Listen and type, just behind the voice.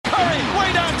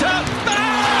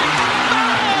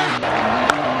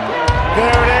There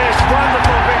it is.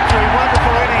 Wonderful victory.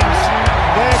 Wonderful innings.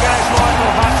 There goes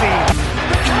Michael Hussey.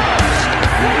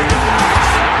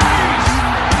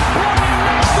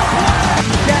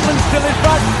 Gatlin's still in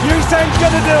front. Usain's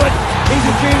going to do it. He's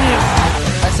a genius.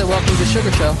 I said, welcome to the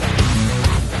Sugar Show.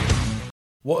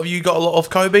 What have you got a lot of,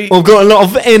 Kobe? I've got a lot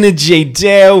of energy,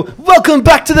 Dale. Welcome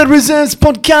back to the Reserves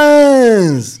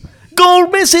Podcast. Goal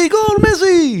Messi, goal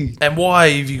Messi. And why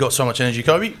have you got so much energy,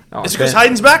 Kobe? Oh, Is it because Ben.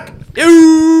 Hayden's back? Hayden!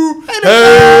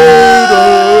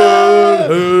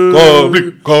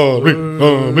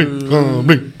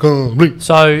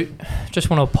 So, just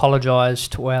want to apologise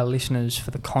to our listeners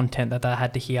for the content that they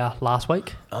had to hear last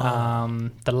week.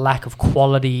 The lack of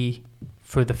quality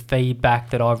through the feedback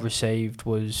that I've received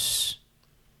was,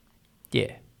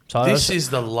 yeah. So This is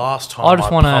the last time I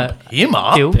just want to pump him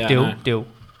up. Deal.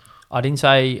 I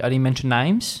didn't mention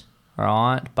names, all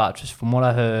right? But just from what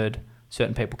I heard,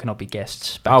 certain people cannot be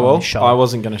guests back on this show. I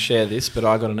wasn't going to share this, but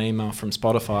I got an email from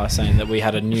Spotify saying that we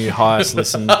had a new highest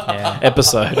listened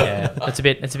episode. Yeah, it's a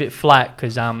bit flat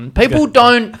because people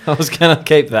don't. I was going to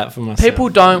keep that for myself. People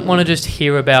don't want to just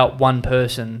hear about one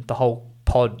person the whole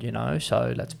pod, you know.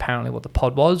 So that's apparently what the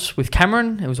pod was with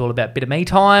Cameron. It was all about bit of me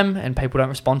time, and people don't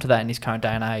respond to that in this current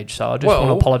day and age. So I just want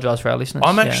to apologise for our listeners.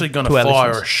 I'm actually going to our fire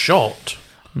listeners. a shot,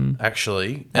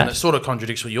 actually, and it sort of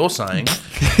contradicts what you're saying.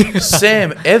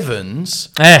 Sam Evans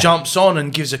jumps on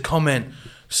and gives a comment.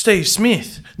 Steve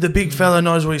Smith, the big fella,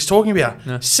 knows what he's talking about.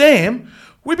 Yeah. Sam,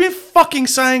 we've been fucking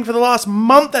saying for the last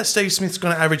month that Steve Smith's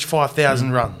going to average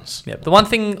 5,000 runs. Yep. The one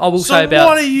thing I will So say about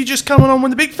why are you just coming on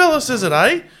when the big fella says it,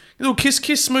 eh? A little kiss,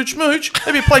 kiss, smooch, smooch.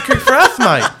 Maybe play cricket for Ath,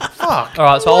 mate. Fuck. all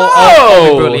right, so I'll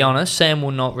be brutally honest. Sam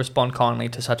will not respond kindly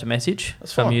to such a message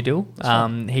from fine. you, Dill.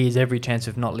 He has every chance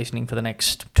of not listening for the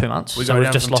next 2 months. We so go we've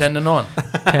down just from lost 10 to 9.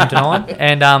 10 to 9.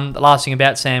 And the last thing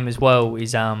about Sam as well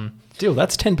is Deal,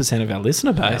 that's 10% of our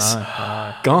listener base.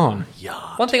 Gone.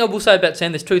 one thing I will say about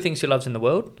Sam. There's two things he loves in the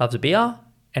world: loves a beer,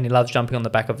 and he loves jumping on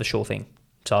the back of the sure thing.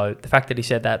 So the fact that he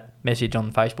said that message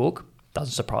on Facebook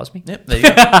doesn't surprise me. Yep, there you go.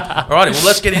 Alrighty, well,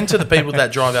 let's get into the people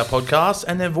that drive our podcast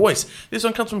and their voice. This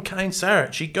one comes from Kane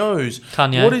Sarrett. She goes,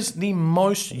 Kanye. what is the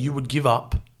most you would give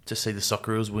up to see the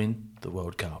Socceroos win the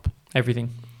World Cup?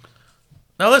 Everything.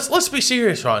 Now, let's be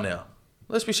serious right now.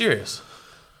 Let's be serious.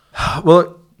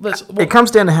 Well, Let's. it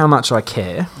comes down to how much I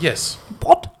care. Yes.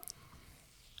 What?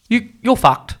 You're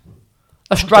fucked.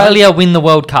 Australia win the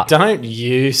World Cup. Don't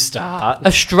you start.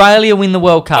 Australia win the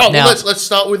World Cup. Oh, now, well, let's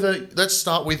start with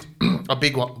a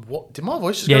big one. What did my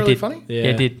voice just go really funny? Yeah,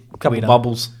 it did. A couple We of done.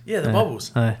 bubbles. Yeah, the Yeah.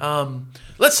 bubbles. Yeah.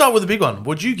 Let's start with the big one.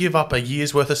 Would you give up a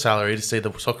year's worth of salary to see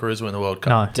the Socceroos win the World Cup?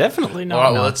 No. Definitely not. All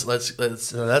right, well, let's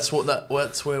that's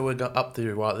where we're up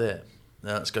to right there.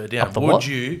 Now let's go down. Up to what?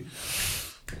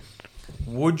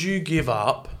 Would you give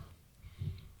up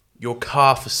your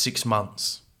car for 6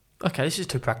 months? Okay, this is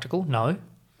too practical. No.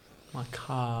 My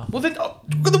car. Well, then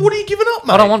what are you giving up,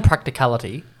 mate? I don't want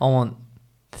practicality. I want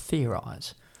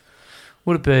theorise.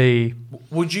 Would it be...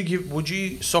 Would you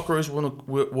Socceroos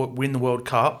win the World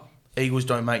Cup? Eagles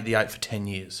don't make the 8 for 10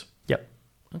 years. Yep.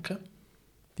 Okay.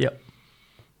 Yep.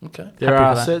 Okay. There Happy are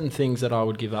with that. certain things that I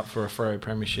would give up for a Freo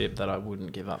premiership that I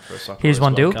wouldn't give up for a soccer. Here's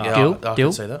one deal. Yeah, Deal. I Deal.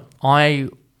 can see that. I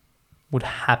would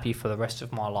happy for the rest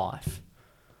of my life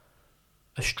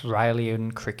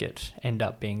Australian cricket end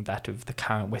up being that of the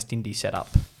current West Indies setup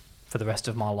for the rest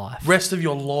of my life. Rest of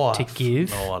your life. To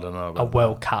give No, I don't know. a About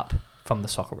World Cup from the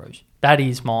Socceroos. That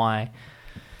is my...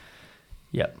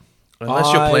 Yep.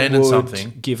 Unless you're planning would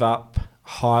something. give up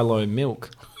high-low milk.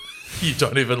 You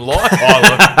don't even like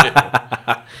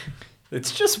Ireland.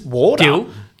 It's just water Deal.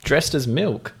 dressed as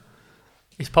milk.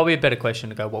 It's probably a better question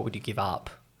to go, what would you give up?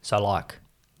 So, like,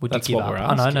 would That's you give what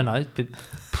up? we're Oh, no, but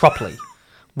properly.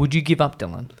 Would you give up,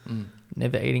 Dylan?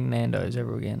 Never eating Nando's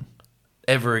ever again.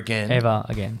 Ever again. Ever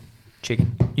again.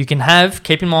 Chicken. You can have,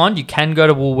 keep in mind, you can go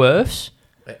to Woolworths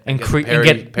and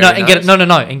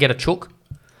get a chook.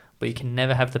 But you can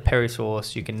never have the peri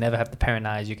sauce. You can never have the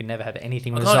perinase. You can never have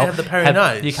anything. I can't have the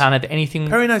perinase. You can't have anything.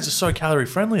 Perinase is so calorie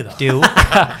friendly, though. Deal.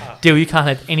 You can't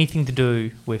have anything to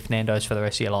do with Nando's for the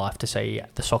rest of your life to see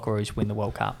the Socceroos win the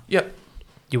World Cup. Yep.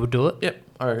 You would do it? Yep.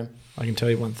 I reckon. I can tell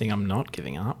you one thing I'm not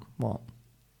giving up. What?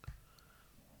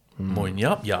 Moin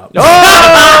yup.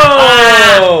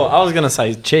 Oh! I was going to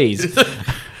say cheese.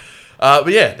 But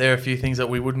yeah, there are a few things that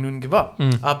we wouldn't give up.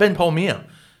 Ben Palmier,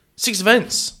 6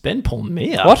 events. Ben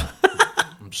Palmier? What?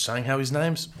 I'm just saying how his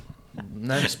name's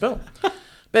spelled.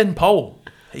 Ben Pol.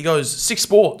 He goes 6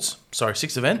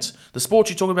 events. The sports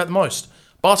you talk about the most: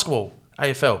 basketball,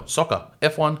 AFL, soccer,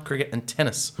 F1, cricket, and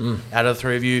tennis. Out of the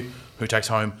 3 of you, who takes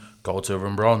home gold, silver,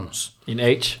 and bronze? In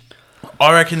each?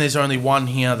 I reckon there's only one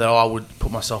here that I would put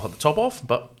put myself at the top off,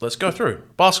 but let's go through.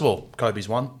 Basketball, Kobe's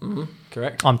one.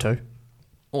 Correct. I'm 2.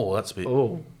 Oh, that's a bit.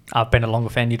 Oh, I've been a longer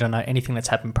fan. You don't know anything that's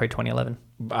happened pre-2011.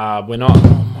 we're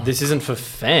not. This isn't for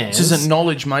fans. This isn't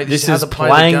knowledge, mate. This how is to play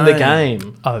playing the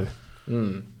game. Oh,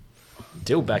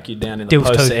 Dill back you down in the Dill's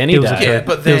post two. any Dill's a day. Yeah, two.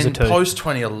 but Feels then a two. post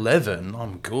 2011,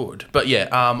 I'm good. But yeah,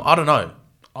 I don't know.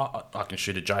 I can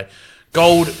shoot it, Jay.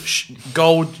 Gold,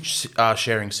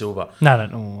 sharing silver.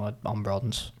 no, I'm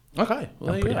bronze. Okay, well,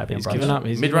 there you pretty go. happy He's on given bronze. up.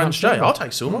 He's Mid-range given Jay, up. I'll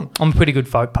take silver. I'm a pretty good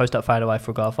post-up fadeaway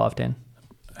for a guy 5'10".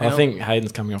 I think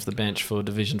Hayden's coming off the bench for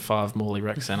Division 5 Morley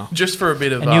Rec Centre. Just for a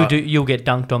bit of. And you'll get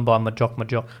dunked on by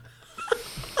Majock.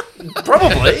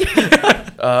 Probably.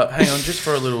 Hang on, just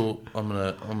for a little. I'm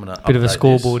gonna. Bit of a update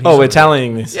scoreboard. this. Oh, we're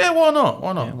tallying this. Yeah, why not?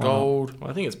 Why not? Yeah, why not? Gold,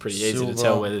 Well, I think it's pretty easy to Silver,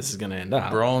 tell where this is going to end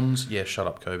up. bronze. Yeah, shut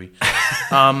up, Kobe.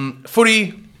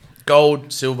 Footy,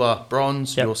 gold, silver,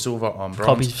 bronze. Yep. You're silver. I'm bronze.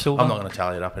 Kobe's silver. I'm not going to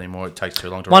tally it up anymore. It takes too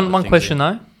long to. write the One things question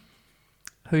in. though.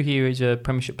 Who here is a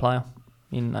premiership player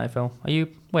in AFL? Are you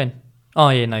when? Oh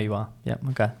yeah, no, you are. Yeah,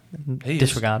 okay. He is.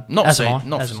 Disregard. Not As am I.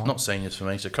 not As am I. not seniors for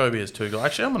me. So Kobe has 2 goals.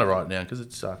 Actually, I'm going to write it down because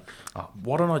it's.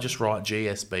 Why don't I just write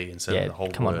GSB instead of the whole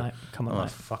come word? on, mate. Come on, I'm a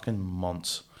mate. fucking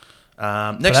monster.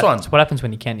 So Next one. What happens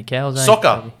when you count your cows? Eh?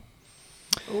 Soccer.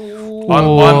 Ooh.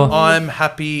 I'm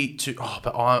happy to. Oh,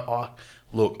 but I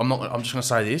look. I'm not. I'm just going to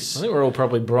say I this. think we're all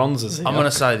probably bronzes here. I'm going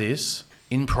to say this.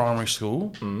 In primary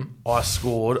school, I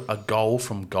scored a goal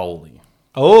from goalie.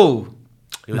 Oh,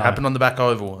 It happened on the back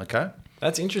oval. Okay.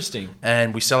 that's interesting.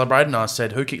 And we celebrated, and I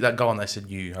said, "Who kicked that goal?" And they said,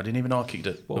 "You." I didn't even know I kicked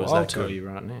it. Well, it was I'll that tell good. you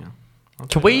right now.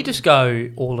 Can we just go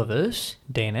all of us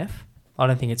DNF? I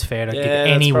don't think it's fair to Yeah, give that's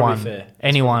anyone probably fair. That's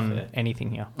anyone probably fair.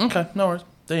 anything here. Okay, no worries.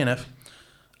 DNF.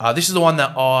 This is the one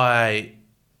that I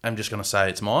am just going to say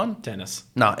it's mine. Tennis.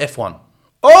 No, F1.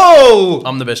 Oh!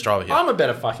 I'm the best driver here. I'm a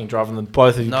better fucking driver than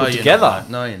both of you No, put you're together. not,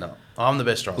 mate. No, you're not. I'm the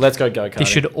best driver. Let's go go-karting. This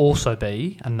should also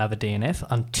be another DNF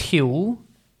until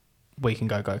we can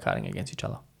go karting against each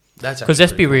other. That's Because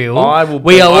let's be real, I will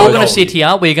we bet- are I all will going to hold sit you.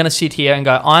 here. We're going to sit here and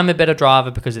go, I'm a better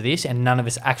driver because of this, and none of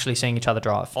us actually seeing each other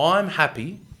drive. I'm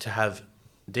happy to have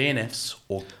DNFs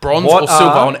or bronze What or silver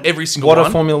are- on every single What one.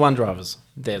 are Formula 1 drivers?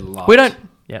 They're light. We don't.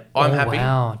 Yeah, I'm happy.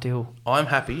 Wow, deal. I'm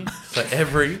happy for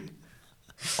every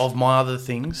of my other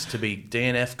things to be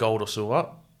DNF, gold or silver.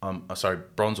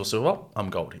 Bronze or silver. I'm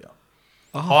gold here.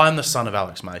 Oh. I'm the son of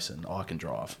Alex Mason. I can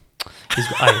drive.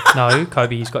 No,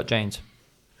 Kobe, he's got jeans.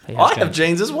 He has I have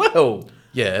jeans as well.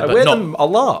 Yeah, I but wear not. them a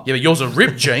lot. Yeah, but yours are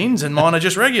ripped jeans and mine are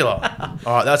just regular.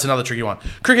 All right, that's another tricky one.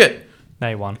 Cricket. No,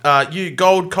 you won. You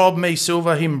gold, Cobb, me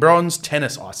silver, him bronze.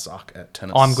 Tennis. I suck at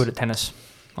tennis. I'm good at tennis.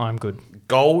 I'm good.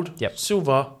 Gold, Yep.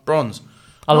 silver, bronze.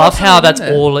 I love how in that's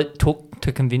there. all it took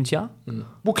to convince you. Well,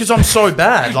 because I'm so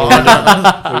bad. Like,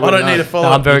 I don't need to follow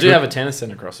No, I'm up. very We do good. have a tennis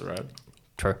centre across the road.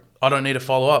 True. I don't need to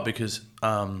follow up because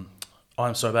I'm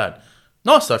so bad.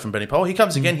 Nice though from Benny Powell. He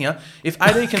comes again here. If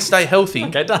AD can stay healthy,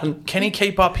 Okay, done. can he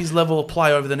keep up his level of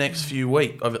play over the next few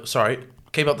weeks?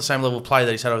 Keep up the same level of play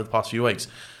that he's had over the past few weeks.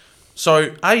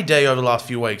 So AD over the last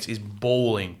few weeks is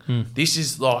balling. This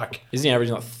is like, Isn't he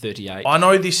averaging like 38? I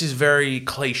know this is very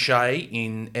cliche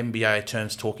in NBA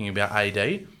terms talking about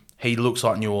AD. He looks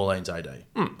like New Orleans AD.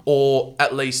 Or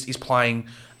at least is playing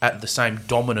at the same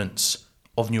dominance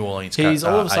of New Orleans He's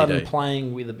all of a sudden AD.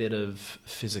 playing with a bit of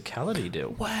physicality, Dill.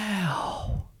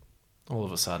 Wow. All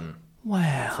of a sudden,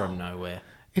 Wow. from nowhere.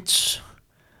 It's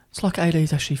like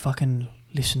AD's actually fucking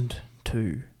listened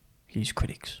to his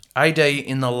critics. AD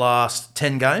in the last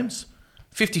 10 games,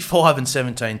 55 and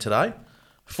 17 today,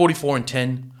 44 and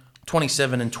 10,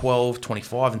 27 and 12,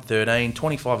 25 and 13,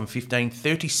 25 and 15,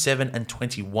 37 and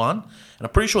 21. And I'm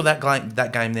pretty sure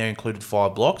that game there included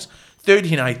 5 blocks,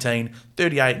 30 and 18,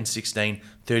 38 and 16,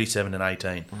 37 and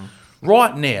 18.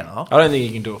 Right now, I don't think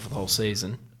he can do it for the whole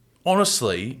season.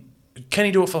 honestly, can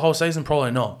he do it for the whole season?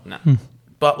 Probably not. No.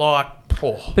 But like,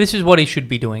 But this is what he should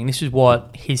be doing. This is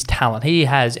what his talent. He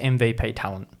has MVP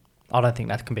talent. I don't think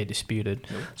that can be disputed.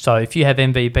 So if you have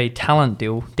MVP talent,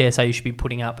 dare say you should be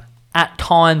putting up at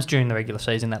times during the regular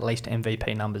season at least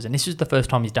MVP numbers. And this is the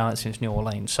first time he's done it since New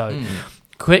Orleans. So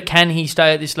can he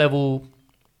stay at this level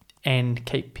and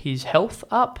keep his health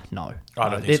up? No. I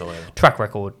don't think so either. Track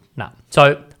record, no.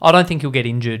 So I don't think he'll get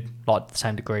injured like the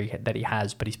same degree that he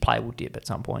has, but his play will dip at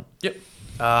some point. Yep.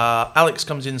 Alex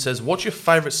comes in and says, "What's your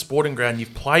favourite sporting ground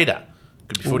you've played at?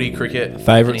 Could be footy, cricket,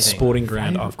 Favourite anything." sporting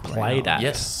ground Favourite I've played at?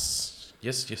 Yes.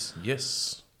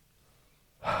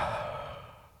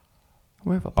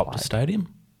 Where have I Optus played?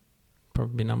 Stadium.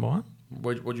 Probably number one.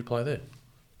 Where'd you play there?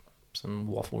 Some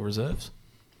waffle reserves.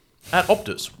 At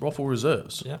Optus, Waffle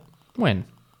Reserves. Yeah. When?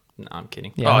 No, I'm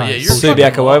kidding. Yeah, Oh, no, yeah, it's you're a bullshit.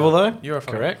 fucking Subiaco liar. Oval, though? You're a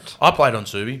fucking- Correct. I played on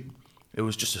Subi. It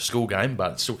was just a school game,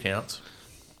 but it still counts.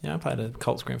 Yeah, I played a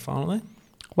Colts grand final there.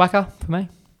 Wacker for me.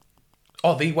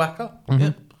 Oh, the Wacker. Mhm.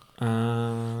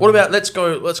 Yeah. What about let's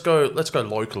go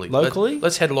locally. Locally?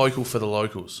 Let's head local for the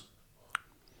locals.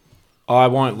 I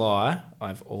won't lie.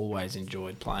 I've always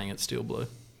enjoyed playing at Steel Blue.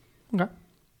 Okay.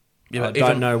 Yeah, I but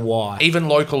don't know why. Even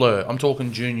localer. I'm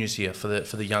talking juniors here for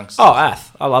the youngsters. Oh,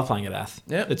 Ath. I love playing at Ath.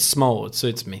 Yeah. It's small. It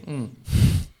suits me.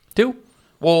 Deal.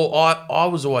 Well, I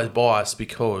was always biased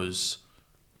because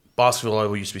Basketball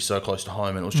Oval used to be so close to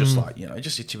home, and it was just like,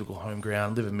 just your typical home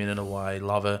ground, live a minute away,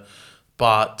 love it.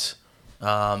 But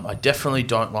I definitely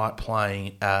don't like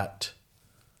playing at...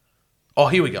 Oh,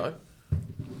 here we go.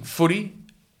 Footy,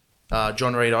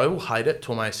 John Reid Oval, hate it,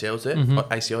 tore my ACL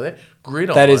there.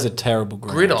 Gridiron. That is a terrible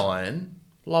ground. Gridiron,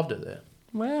 loved it there.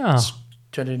 Wow.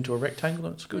 Turned it into a rectangle,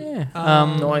 and it's good. Yeah.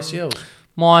 No ACLs.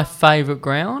 My favourite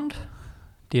ground,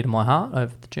 dear to my heart,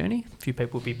 over the journey. A few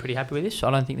people would be pretty happy with this.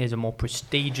 I don't think there's a more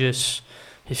prestigious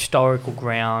historical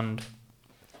ground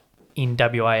in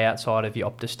WA outside of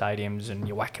your Optus stadiums and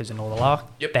your Wackers and all the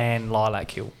like than Lilac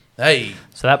Hill. Hey,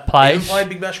 So that I place, even played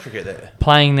Big Bash cricket there.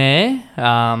 playing there,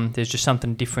 there's just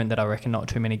something different that I reckon not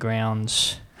too many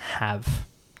grounds have,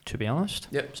 to be honest.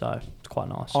 Yep. So it's quite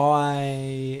nice.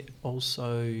 I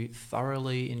also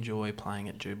thoroughly enjoy playing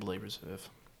at Jubilee Reserve.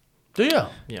 Do you?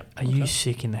 Yeah. Are you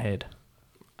sick in the head?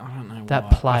 I don't know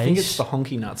That why. I think place- it's the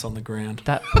honky nuts on the ground.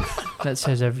 That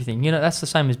says everything. You know, that's the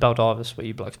same as Baldivis where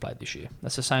you blokes played this year.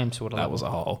 That's the same sort of That level. was a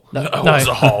hole. No, That was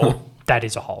a hole. That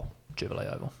is a hole. Jubilee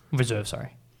Oval. Reserve, sorry.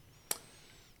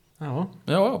 Oh, well.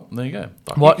 Oh, well, there you go.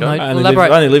 Fuck What? you, Coach. No. I only, live,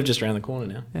 Elaborate. I only live just around the corner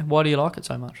now. Yeah, why do you like it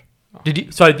so much? Did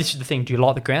you? So this is the thing. Do you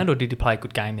like the ground or did you play a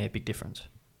good game there? Big difference.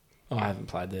 Oh, I haven't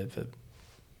played there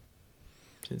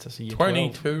since I was a year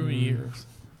 22 years.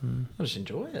 I just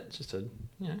enjoy it. It's just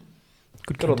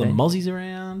Good got all the team. mozzies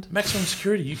around. Maximum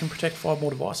security. You can protect 5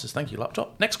 more devices. Thank you,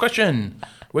 laptop. Next question.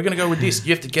 We're going to go with this.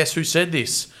 You have to guess who said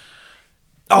this.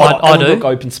 I do. Look,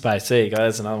 open space. There you go.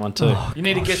 There's another one too. You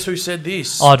need to guess who said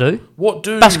this. I do. What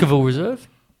do... Baskerville Reserve.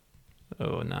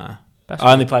 Oh, nah. Baskerville.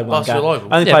 I only played one game. Basketball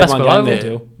Oval. I only Yeah, played one Basketball game there,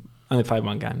 Oval. Dill. I only played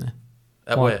one game there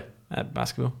At Why? where? at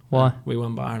basketball. Why? We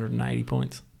won by 180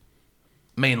 points.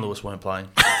 Me and Lewis weren't playing.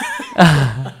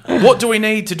 What do we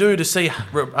need to do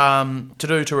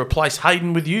to replace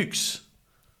Hayden with Ukes?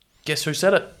 Guess who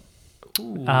said it?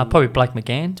 Probably Blake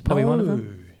McGann's probably one of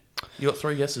them. You got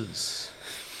 3 guesses.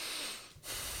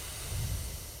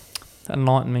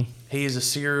 Enlighten me. He is a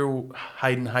serial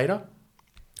Hayden hater.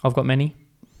 I've got many.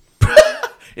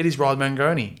 It is Rod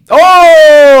Mangoni.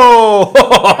 Oh!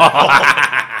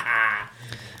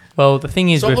 Well, the thing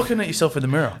is, Stop with, looking at yourself in the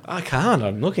mirror. I can't.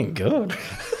 I'm looking good.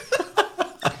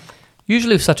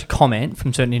 usually with such a comment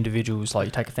from certain individuals, like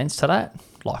you take offence to that.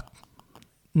 Like,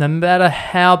 no matter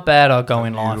how bad I go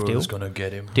in life, I was going to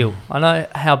get him. I know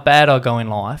how bad I go in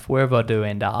life, wherever I do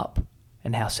end up,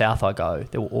 and how south I go,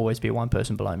 there will always be one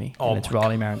person below me, and it's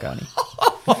Riley Marangoni.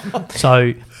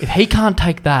 So if he can't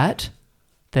take that,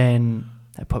 then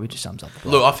that probably just sums up the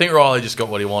bloke. Look, I think Riley just got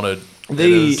what he wanted. Do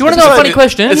you Do you want to know a funny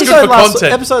question? It's good for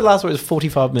content. Episode last week was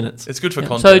 45 minutes. It's good for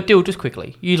content. So, Dill, just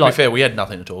quickly, you to be like fair, we had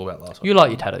nothing to talk about last week. you like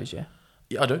your tattoos, yeah?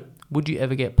 Yeah, I do. Would you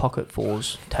ever get pocket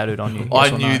fours tattooed on you? I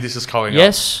Yes or knew no? this is coming up.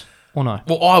 Yes or no?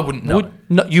 Well, I wouldn't know.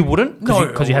 No, you wouldn't? No,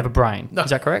 Because you have a brain. No.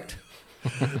 Is that correct?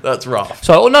 That's rough.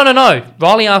 So, no.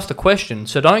 Riley asked the question,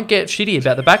 so don't get shitty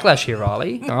about the backlash here,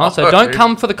 Riley. All right, so No. don't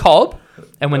come for the cob,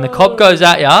 and when the cob goes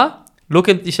at ya, look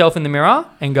at yourself in the mirror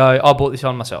and go, I bought this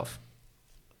on myself.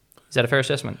 Is that a fair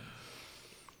assessment?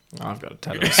 I've got a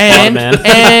tattoo. And,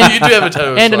 You do have a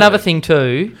tattoo. and another thing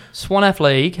too, Swanaf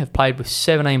League have played with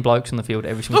 17 blokes on the field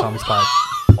every single time he's played.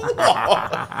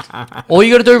 All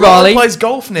you got to do, Riley, plays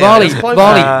golf now. Riley, He's played-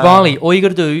 Riley, all you got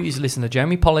to do is listen to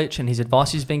Jeremy Pollich and his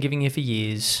advice he's been giving you for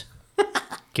years.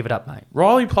 Give it up, mate.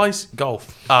 Riley plays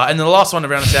golf. And then the last one to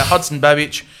round us out, Hudson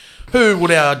Babbage. Who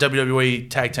would our WWE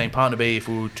tag team partner be if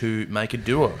we were to make a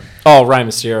duo? Oh, Rey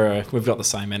Mysterio. We've got the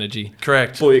same energy.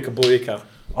 Correct. Booyaka.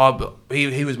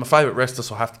 He was my favourite wrestler,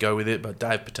 so I have to go with it. But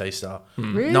Dave Bautista,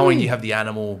 Really? knowing you have the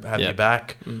animal having Yeah. your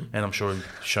back, and I'm sure he'll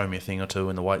show me a thing or two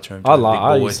in the weight room.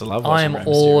 I used to love I watching am Rey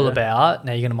all Mysterio. about.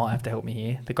 Now you're gonna might have to help me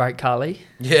here. The Great Khali.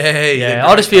 Yeah.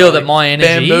 I just feel that my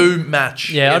energy. Bamboo match.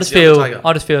 Yeah, I against just The feel. Undertaker.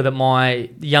 I just feel that my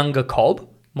younger Cobb,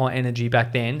 my energy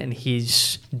back then, and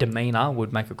his demeanour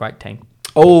would make a great team.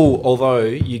 Oh, although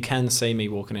you can see me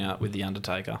walking out with The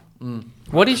Undertaker.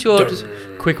 What is your just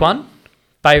quick one?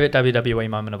 Favorite WWE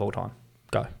moment of all time?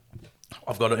 Go.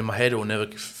 I've got it in my head. It will never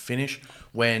finish.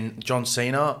 When John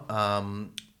Cena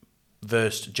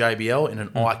versus JBL in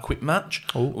an I Quit match.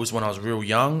 It was when I was real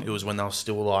young. It was when they were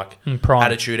still like prime.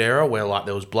 Attitude Era, where like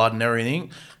there was blood and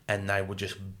everything, and they were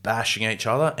just bashing each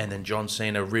other. And then John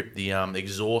Cena ripped the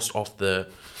exhaust off the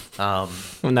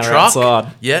When they were truck.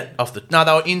 outside. Yeah,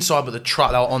 they were inside, but the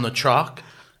truck they were on the truck.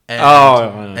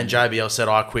 And, and JBL said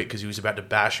I quit because he was about to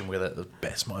bash him with it. The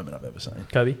best moment I've ever seen.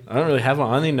 Kobe. I don't really have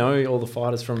one. I only know all the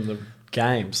fighters from the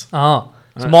games. Oh,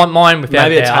 so mine without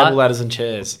Maybe a doubt, table ladders and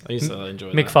chairs. I used to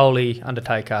enjoy Mick that. Foley,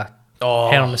 Undertaker, Oh,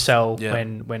 Hell in the Cell. yeah.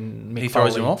 When Mick He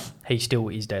throws Foley, him off? he still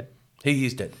is dead. He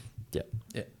is dead. Yep.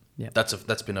 Yeah, Yeah.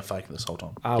 That's been a fake this whole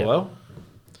time. Ah, Yep. well.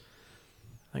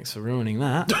 Thanks for ruining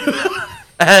that.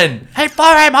 And he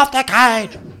threw him off the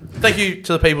cage. Thank you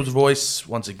to the People's Voice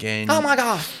once again. Oh my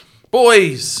god.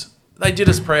 Boys, they did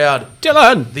us proud.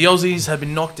 Dylan! The Aussies have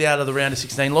been knocked out of the round of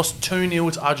 16. Lost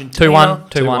 2-0 to Argentina. 2-1.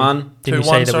 2-1. Didn't you 2-1,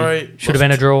 see that? sorry. Should have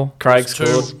been a draw. Craig Lost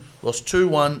scored. Lost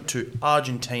 2-1 to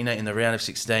Argentina in the round of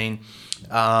 16. 3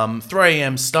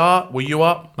 a.m. start. Were you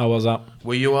up? I was up.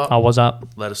 Were you up? I was up.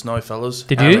 Let us know, fellas.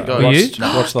 Did How'd you? it go? Were you?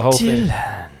 Watched the whole thing.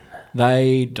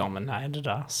 They dominated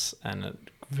us, and it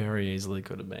very easily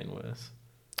could have been worse.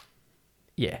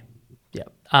 Yeah. Yeah.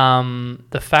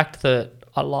 The fact that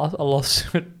I lost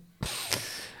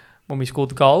when we scored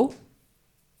the goal,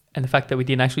 and the fact that we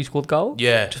didn't actually score the goal,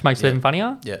 Yeah. just makes it Yeah. even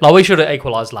funnier. Yeah. Like we should have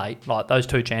equalised late. Like those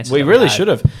two chances. We that really had. should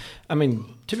have. I mean,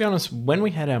 to be honest, when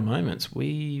we had our moments,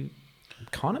 we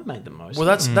kind of made the most. Well,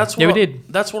 that's what Yeah, we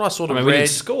did. That's what I sort I of mean, we read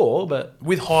didn't score, but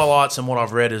with highlights and what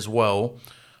I've read as well.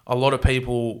 A lot of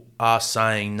people are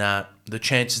saying that the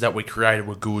chances that we created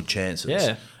were good chances,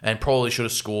 Yeah. and probably should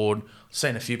have scored.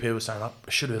 Seen a few people saying that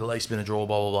should have at least been a draw,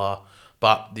 blah blah blah.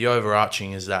 But the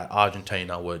overarching is that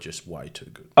Argentina were just way too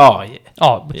good. oh yeah,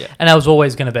 Oh, Yeah. and that was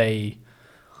always going to be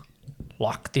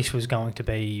like this was going to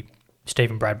be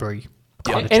Stephen Bradbury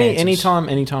kind of chances.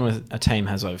 anytime a team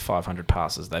has over 500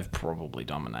 passes, they've probably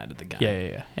dominated the game.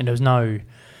 Yeah. And there was no.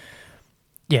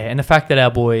 Yeah, and the fact that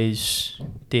our boys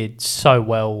did so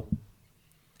well,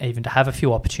 even to have a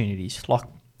few opportunities. Like,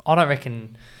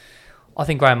 I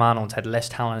think Graham Arnold's had less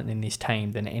talent in this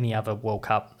team than any other World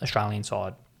Cup Australian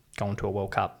side going to a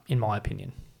World Cup, in my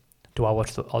opinion. Do I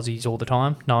watch the Aussies all the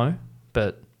time? No,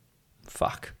 but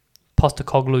fuck.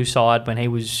 Postecoglou's side, when he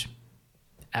was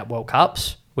at World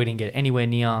Cups, we didn't get anywhere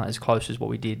near as close as what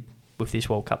we did with this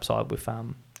World Cup side with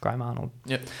Graham Arnold.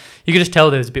 Yep. You could just tell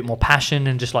there was a bit more passion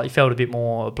and just like you felt a bit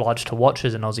more obliged to watch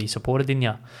as an Aussie supporter, didn't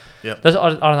you? Yep. I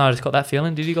don't know, I just got that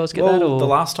feeling. Did you guys get that? Well, Or? the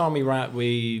last time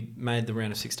we made the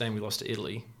round of 16, we lost to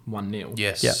Italy 1-0.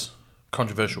 Yes. Yep.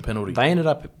 Controversial penalty. They ended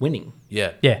up winning.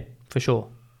 Yeah. Yeah, for sure.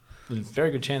 A very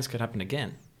good chance could happen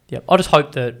again. Yep. I just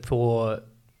hope that for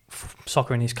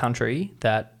soccer in this country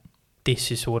that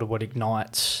this is sort of what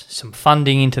ignites some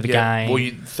funding into the game.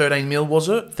 Well, 13 mil was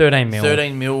it? 13 mil.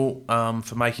 13 mil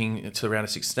for making it to the round of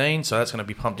 16. So that's going to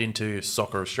be pumped into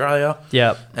Soccer Australia.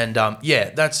 Yep. And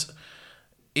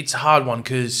it's a hard one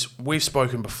because we've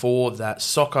spoken before that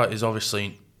soccer is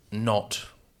obviously not.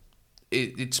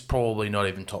 It's probably not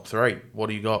even top three. What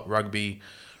do you got? Rugby,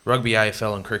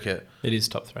 AFL, and cricket. It is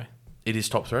top three. It is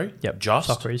top three. Yep. Just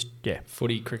Soccer is, yeah.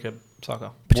 Footy, cricket,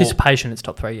 soccer. Participation, it's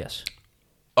top three, yes.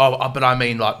 Oh, but I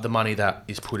mean like the money that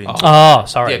is put into. Oh,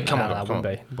 sorry. Yeah, come on, that come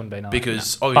wouldn't be. No.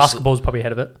 Because No. obviously- Basketball's probably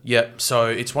ahead of it. Yeah, so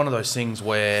it's one of those things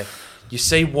where you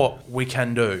see what we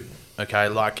can do, okay?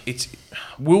 Like,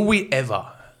 will we ever,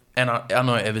 and I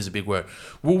know ever's a big word,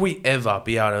 will we ever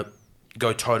be able to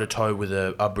go toe-to-toe with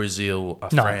a Brazil,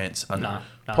 a No. France? No.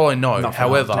 Probably no. Not for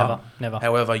However, Never.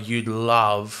 however, you'd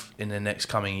love in the next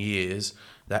coming years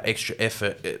that extra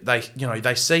effort.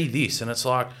 They see this and it's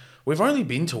like, we've only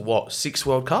been to 6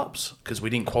 World Cups because we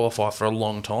didn't qualify for a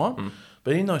long time.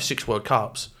 But in those 6 World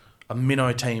Cups, a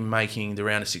minnow team making the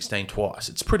round of 16 twice,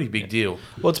 it's a pretty big deal.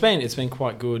 Well, it's been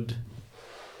quite good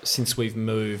since we've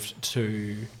moved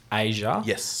to Asia.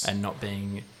 Yes. And not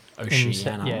being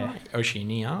Oceania.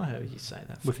 Oceania. How do you say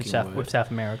that? With fucking word?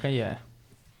 South America, yeah.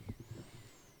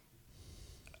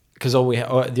 Because the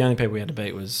only people we had to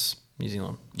beat was New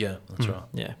Zealand. Yeah, that's right.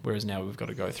 Yeah. Whereas now we've got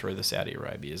to go through the Saudi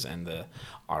Arabias and the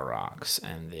Iraqs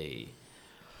and the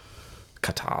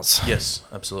Qatars, Yes,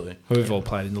 absolutely. who we've all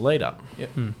played in the lead up.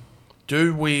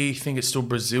 Do we think it's still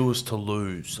Brazil's to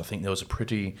lose? I think there was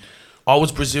I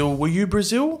was Brazil. Were you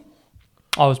Brazil?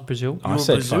 I was Brazil. I were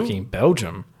said Brazil? fucking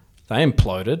Belgium. They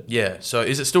imploded. Yeah. So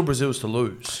is it still Brazil's to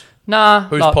lose? Nah.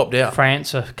 Who's popped out?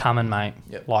 France are coming, mate.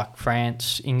 Yep. Like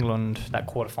France, England, that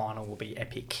quarterfinal will be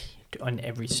epic in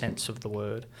every sense of the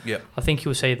word. Yep. I think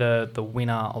you'll see the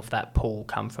winner of that pool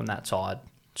come from that side.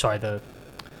 Sorry,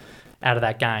 out of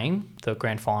that game, the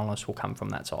grand finalists will come from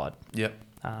that side Yep.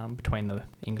 between the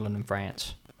England and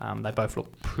France. They both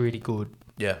look pretty good.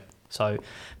 Yeah. So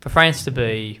for France to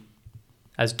be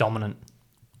as dominant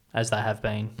as they have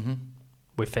been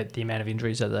with the amount of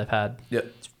injuries that they've had,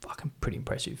 it's fucking pretty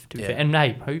impressive. To be fair. And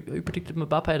hey, who predicted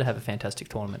Mbappe to have a fantastic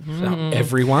tournament?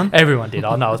 Everyone. Everyone did.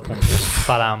 I know I was pointless.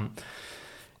 But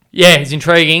yeah, it's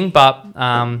intriguing, but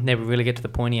never really get to the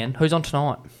pointy end. Who's on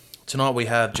tonight? Tonight we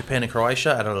have Japan and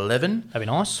Croatia at 11. That'd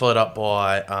be nice. Followed up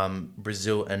by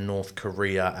Brazil and North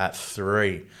Korea at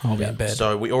 3. I'll be in bed.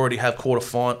 So we already have a couple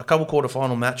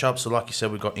quarterfinal matchups. So like you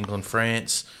said, we've got England,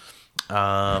 France.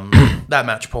 That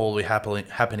match probably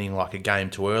happening like a game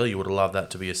too early. You would have loved that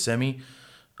to be a semi.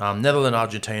 Netherlands,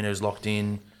 Argentina is locked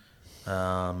in,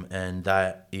 and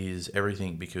that is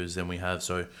everything because then we have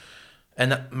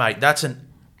mate, that's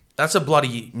a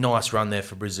bloody nice run there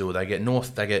for Brazil. They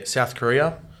get South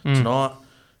Korea tonight,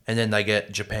 and then they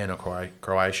get Japan or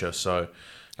Croatia. So,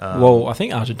 Well, I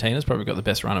think Argentina's probably got the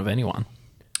best run of anyone.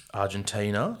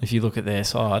 Argentina. If you look at their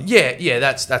side. Yeah,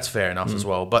 that's fair enough as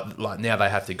well. But like now they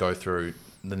have to go through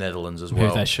the Netherlands as well.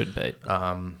 Who they should beat.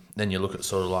 Then you look at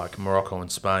sort of like Morocco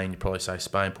and Spain. You probably say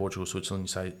Spain, Portugal, Switzerland. You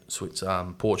say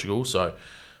Portugal. So,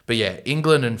 but yeah,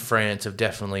 England and France have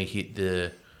definitely hit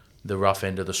the rough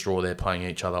end of the straw. They're playing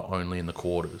each other only in the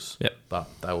quarters. Yep. But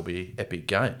they will be epic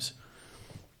games.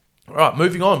 All right,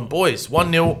 moving on, boys.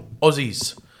 1-0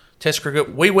 Aussies. Test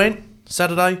cricket. We went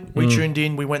Saturday. We tuned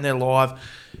in. We went there live.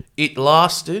 It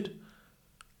lasted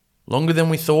longer than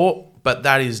we thought, but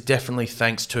that is definitely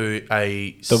thanks to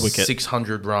a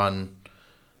 600-run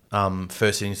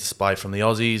first innings display from the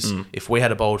Aussies. If we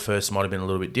had a bowled first, it might have been a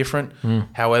little bit different.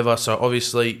 However, so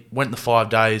obviously went the 5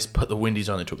 days, but the Windies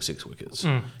only took 6 wickets.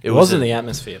 It wasn't the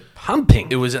atmosphere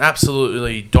pumping. It was an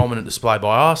absolutely dominant display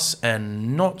by us,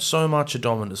 and not so much a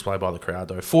dominant display by the crowd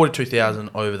though.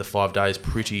 42,000 over the 5 days,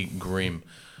 pretty grim.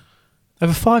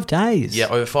 Over 5 days? Yeah,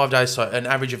 over 5 days, so an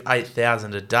average of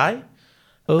 8,000 a day.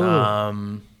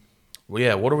 Oh. Well,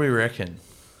 yeah, what do we reckon?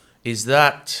 Is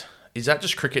that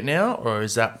just cricket now, or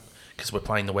is that because we're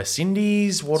playing the West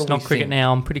Indies? It's not cricket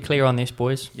now. I'm pretty clear on this,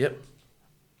 boys. Yep.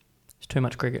 It's too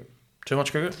much cricket. Too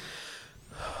much cricket?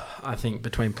 I think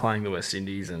between playing the West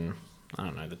Indies and, I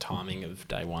don't know, the timing of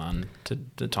day 1 to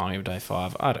the timing of day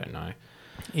 5, I don't know.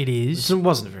 It is. It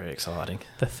wasn't very exciting.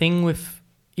 The thing with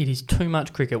it is too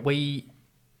much cricket.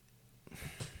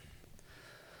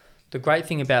 The great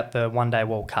thing about the one-day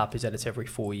World Cup is that it's every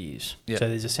 4 years. Yeah. So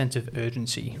there's a sense of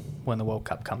urgency when the World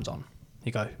Cup comes on.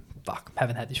 You go, fuck,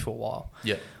 haven't had this for a while.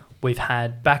 Yeah. We've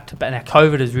had back-to-back. Now,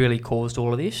 COVID has really caused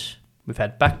all of this. We've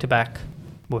had back-to-back.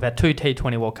 We've had 2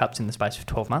 T20 World Cups in the space of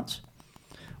 12 months.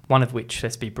 One of which,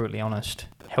 let's be brutally honest,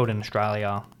 held in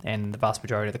Australia, and the vast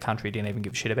majority of the country didn't even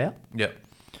give a shit about. Yep.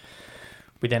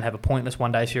 We then have a pointless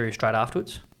one-day series straight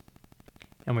afterwards.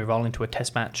 And we roll into a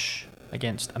test match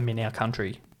against a min-our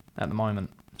country at the moment.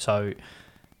 So, do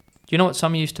you know what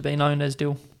summer used to be known as,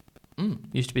 Dill?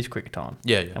 Used to be cricket time.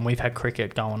 Yeah. And we've had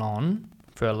cricket going on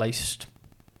for at least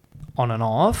on and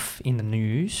off in the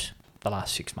news the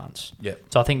last 6 months. Yeah.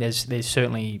 So I think there's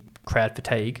certainly crowd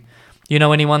fatigue. You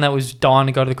know anyone that was dying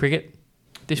to go to the cricket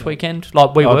this weekend?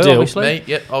 Like we were, Dill. obviously. Me,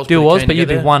 yep, I was Dill pretty was, keen but to you'd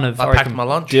get be there. one of... I packed my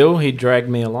lunch. Dill, he dragged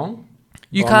me along.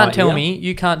 You by can't my tell ear. me.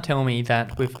 You can't tell me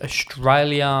that with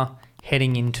Australia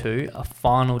heading into a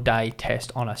final day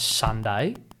test on a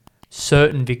Sunday,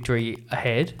 certain victory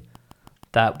ahead,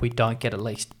 that we don't get at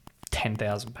least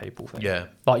 10,000 people. There. Yeah.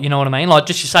 Like, you know what I mean? Like,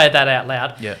 just you say that out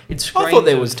loud. Yeah. It's I thought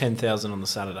there was 10,000 on the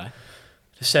Saturday.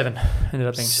 7. Ended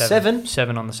up being 7. 7?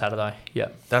 7 on the Saturday. Yeah.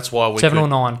 That's why we 7 could, or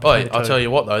 9. Oh, between the I'll two. tell you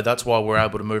what though, that's why we're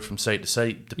able to move from seat to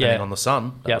seat depending Yeah. on the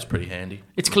sun. That Yep. was pretty handy.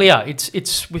 It's clear.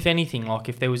 It's with anything. Like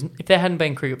if there hadn't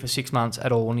been cricket for 6 months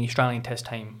at all, and the Australian Test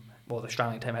team, well, the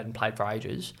Australian team hadn't played for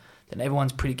ages, then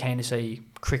everyone's pretty keen to see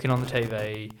cricket on the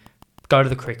TV, go to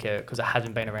the cricket because it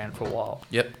hasn't been around for a while.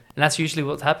 Yep. And that's usually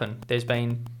what's happened. There's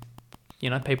been,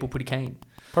 people pretty keen.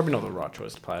 Probably not the right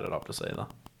choice to play it at Optus either.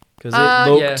 Because Yeah. it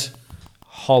looked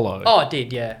hollow. Oh, it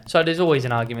did, yeah. So there's always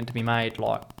an argument to be made.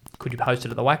 Like, could you post it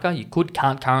at the Wacker? You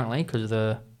can't currently because of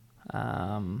the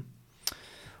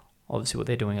obviously what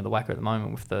they're doing at the Wacker at the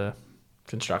moment with the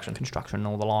construction and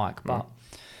all the like. But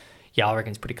yeah, I reckon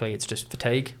it's pretty clear. It's just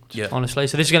fatigue, Yeah. honestly.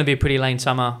 So this is going to be a pretty lean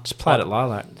summer. Just play it at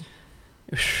Lilac.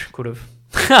 Could have.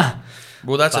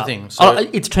 Well, that's the But thing. So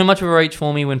it's too much of a reach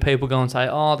for me when people go and say,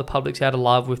 "Oh, the public's out of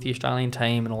love with the Australian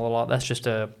team and all that." That's just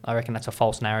I reckon that's a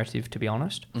false narrative, to be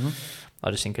honest. I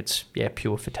just think it's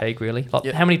pure fatigue, really. Like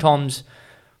Yep. how many times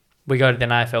we go to the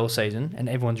AFL season and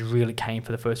everyone's really keen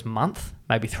for the first month,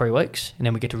 maybe 3 weeks, and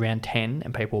then we get to round 10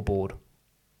 and people are bored.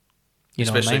 You know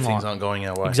especially what I if mean? things Like, aren't going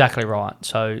our way. exactly right.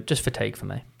 So just fatigue for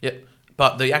me. Yep.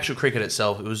 But the actual cricket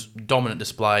itself, it was dominant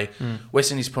display.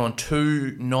 West Indies put on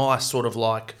 2 nice sort of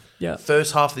like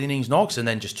first half of the innings knocks and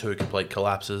then just 2 complete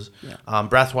collapses. Yeah.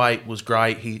 Brathwaite was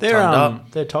great. He Their turned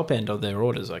up. their top end of their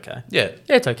orders, okay. Yeah.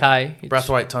 Yeah, it's okay.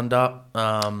 Brathwaite turned up.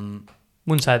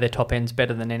 Wouldn't say their top end's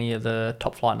better than any of the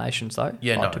top flight nations, though.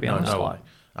 Yeah, like, to be honest. no way.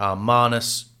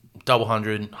 Marnus, double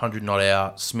 100, 100 not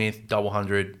out. Smith, double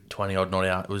 100, 20 odd not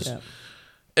out. It was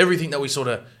everything that we sort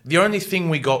of... The only thing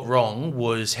we got wrong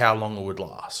was how long it would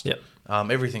last. Yep.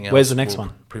 Everything else... Where's the next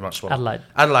one? Pretty much spot.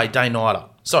 Adelaide, day-nighter.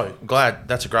 So, glad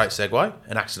that's a great segue,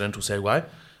 an accidental segue.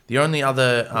 The only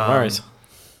other... No worries.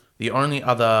 The only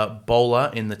other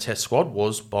bowler in the test squad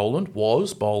was Boland.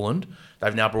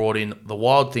 They've now brought in the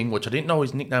Wild Thing, which I didn't know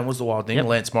his nickname was the Wild Thing,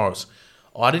 Lance Morris.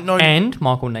 I didn't know... And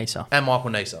Michael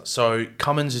Neser. So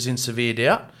Cummins is in severe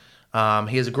doubt.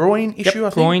 He has a groin issue, I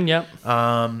think. Groin, yep.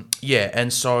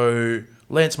 And so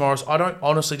Lance Morris, I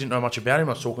honestly didn't know much about him.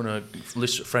 I was talking to a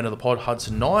friend of the pod,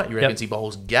 Hudson Knight. He reckons he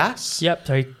bowls gas. Yep,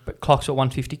 so he clocks at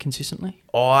 150 consistently.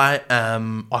 I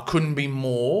couldn't be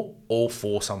more all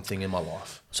for something in my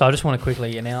life. So I just want to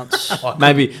quickly announce...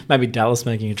 Maybe Dallas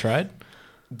making a trade.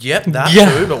 Yep, that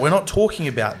too, but we're not talking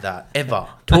about that, ever.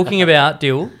 Talking about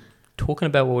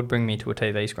what would bring me to a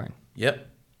TV screen. Yep.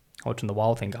 Watching the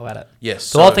Wild Thing go at it.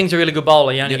 Yes. The Wild Thing's a really good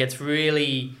bowler. He only gets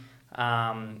really...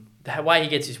 the way he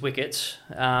gets his wickets,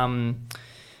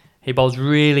 he bowls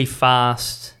really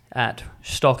fast at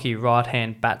stocky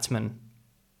right-hand batsman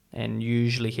and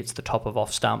usually hits the top of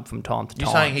off stump from time to time.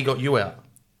 You're saying he got you out?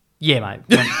 Yeah, mate.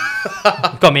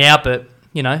 Got me out, but,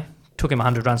 took him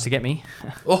 100 runs to get me.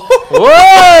 Whoa!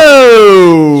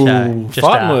 So, just,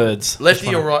 Fighting words.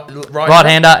 Lefty or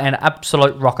right-hander and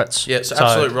absolute rockets. Yeah, so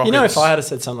absolute rockets. You know, if I had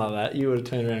said something like that, you would have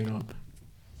turned around and gone,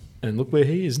 and look where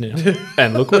he is now.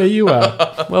 And look where you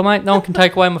are. Well, mate, no one can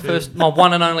take away my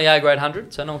one and only A-grade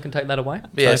 100, so no one can take that away.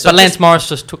 Yeah, but Lance Morris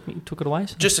just took it away.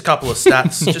 So. Just a couple of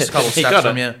stats.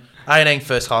 From you. 18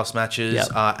 first-class matches,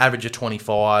 average of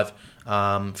 25.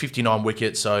 59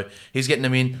 wickets, so he's getting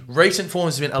them in. Recent form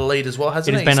has been elite as well,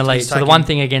 hasn't he? It's been elite. So the one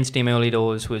thing against him early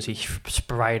doors was he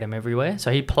sprayed them everywhere.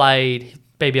 So he played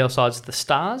BBL sides the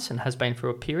Stars and has been for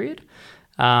a period.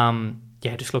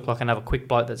 Just looked like another quick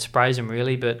bloke that sprays him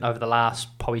really, but over the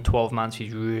last probably 12 months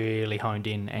he's really honed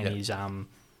in and he's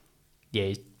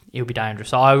he'll be dangerous.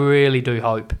 So I really do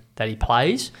hope that he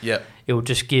plays. Yeah. It will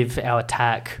just give our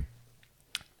attack,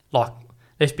 like,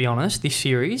 let's be honest, this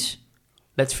series...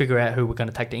 Let's figure out who we're going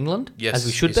to take to England, as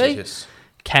we should be. Yes.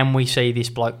 Can we see this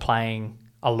bloke playing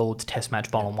a Lord's Test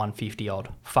match ball on 150 odd?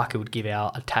 Fuck, it would give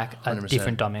our attack a 100%.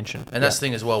 different dimension. And that's the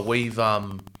thing as well. We've,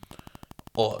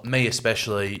 or me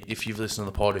especially, if you've listened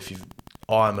to the pod,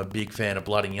 I'm a big fan of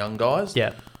blooding young guys.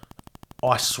 Yeah.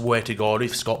 I swear to God,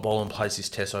 if Scott Boland plays this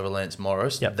test over Lance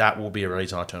Morris, that will be a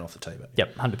reason I turn off the TV.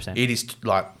 Yep, 100%. It is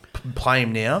like... Play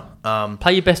him now.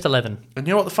 Play your best 11. And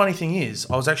you know what the funny thing is?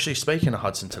 I was actually speaking to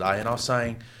Hudson today and I was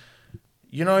saying,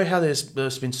 you know how there's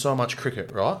been so much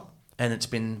cricket, right? And it's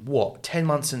been, 10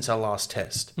 months since our last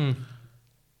test.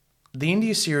 The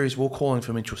India series will call in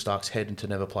for Mitchell Stark's head and to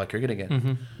never play cricket again.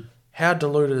 Mm-hmm. How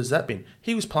deluded has that been?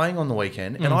 He was playing on the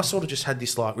weekend and I sort of just had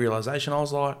this like realisation. I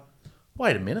was like,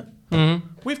 wait a minute.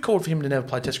 We've called for him to never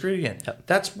play test cricket again. Yep.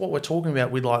 That's what we're talking about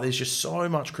with like, there's just so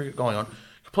much cricket going on.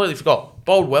 Completely forgot.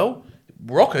 Bowled well.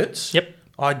 Rockets. Yep.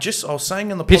 I was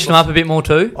saying in the pod, Pitched them up a bit more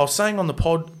too. I was saying on the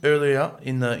pod earlier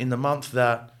in the month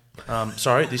that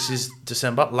this is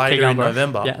December, later in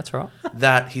November. Yeah, that's right.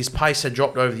 That his pace had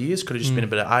dropped over the years. Could have just been a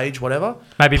bit of age, whatever.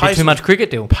 Maybe a bit too much cricket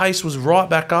deal. Pace was right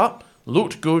back up.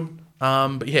 Looked good.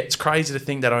 But yeah, it's crazy to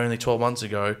think that only 12 months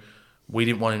ago we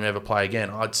didn't want him to ever play again.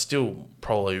 I'd still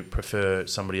probably prefer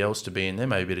somebody else to be in there,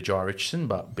 maybe a bit of Jai Richardson,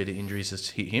 but a bit of injuries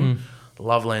has hit him.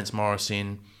 Love Lance Morris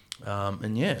in.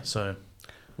 So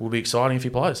will be exciting if he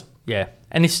plays. Yeah,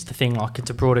 and this is the thing, like, it's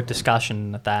a broader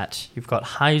discussion that you've got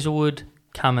Hazelwood,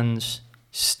 Cummins,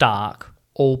 Stark,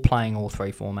 all playing all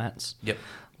three formats. Yep.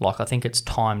 Like, I think it's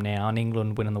time now, and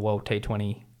England winning the World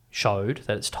T20 showed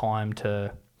that it's time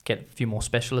to get a few more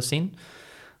specialists in.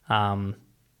 So...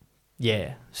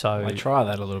 They try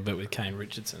that a little bit with Kane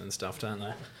Richardson and stuff, don't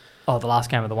they? Oh, the last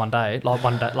game of the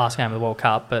last game of the World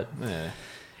Cup, but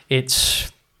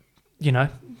it's, we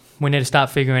need to start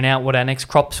figuring out what our next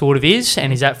crop sort of is,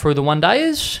 and is that through the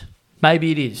one-dayers?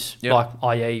 Maybe it is, like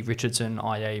i.e. Richardson,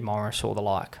 i.e. Morris or the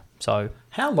like. So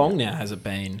how long now has it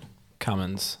been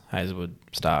Cummins, Hazelwood,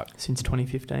 Stark? Since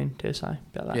 2015, dare say,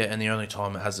 about that. Yeah, and the only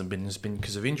time it hasn't been has been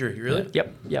because of injury, really.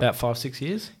 Yep. About 5-6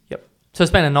 years? Yep. So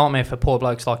it's been a nightmare for poor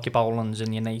blokes like your Bolans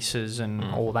and your Nieces and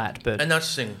all that. But and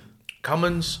that's the thing,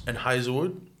 Cummins and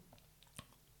Hazelwood,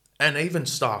 and even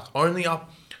Stark, only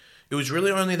up... It was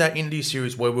really only that India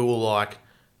series where we were like,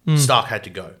 Stark had to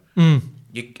go.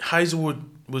 Hazelwood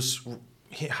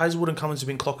and Cummins have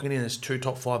been clocking in as 2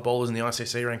 top 5 bowlers in the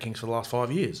ICC rankings for the last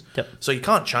 5 years. Yep. So you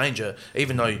can't change it,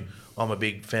 even though I'm a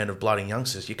big fan of blooding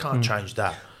youngsters. You can't change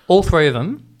that. All 3 of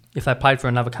them, if they played for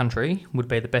another country, would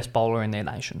be the best bowler in their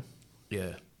nation.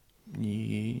 Yeah.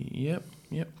 Yep.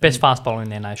 Best fast bowler in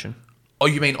their nation. Oh,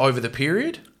 you mean over the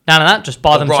period? No, just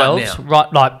by Oh, right themselves. now.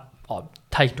 Right, like,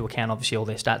 take into account, obviously, all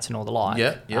their stats and all the like.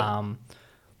 Yeah.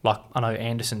 Like, I know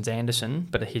Anderson's Anderson,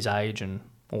 but at his age and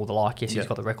all the like, yes, he's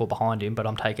got the record behind him, but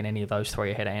I'm taking any of those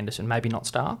 3 ahead of Anderson. Maybe not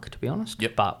Stark, to be honest.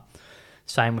 Yep. But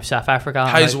same with South Africa.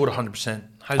 Hazelwood 100%.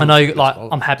 I know, like,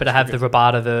 I'm happy to have the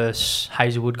Rabada versus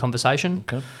Hazelwood conversation.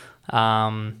 Okay.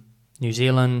 New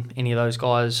Zealand, any of those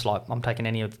guys, like, I'm taking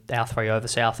any of our 3 over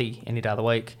Southie any day of the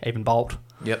week, even Bolt.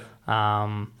 Yep.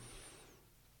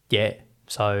 Yeah,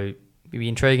 so it'll be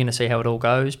intriguing to see how it all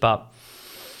goes, but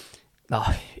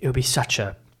it'll be such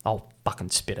a... I'll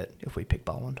fucking spit it if we pick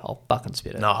Boland. I'll fucking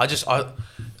spit it. No, I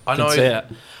know... Consider,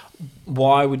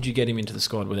 why would you get him into the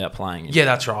squad without playing him? Yeah,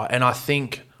 that's right. And I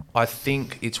think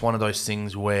it's one of those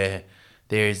things where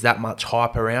there is that much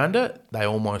hype around it, they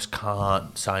almost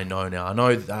can't say no now. I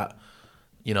know that,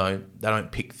 you know, they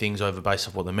don't pick things over based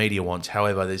off what the media wants.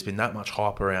 However, there's been that much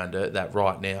hype around it that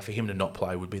right now, for him to not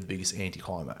play would be the biggest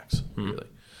anticlimax, really.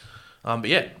 But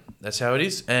yeah, that's how it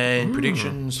is. And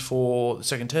predictions for the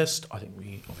second test, I think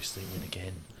we obviously win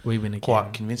again. We win again.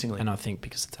 Quite convincingly. And I think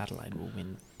because it's Adelaide, we'll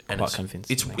win And quite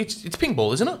convincingly. it's pink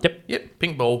ball, isn't it? Yep.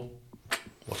 Pink ball.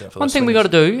 Watch out for One those thing we swingers.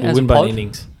 got to do We'll as win a by pod,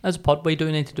 innings. we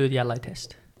do need to do the Adelaide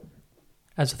test.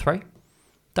 As a 3.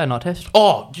 Day night test.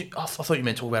 Oh, I thought you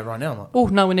meant to talk about it right now. I'm like, Oh,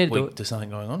 no, we need to do it. there's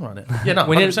something going on right now. Yeah, no,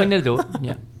 We need 100%. to do it,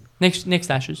 yeah. Next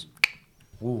Ashes,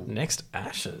 Next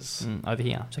Ashes. over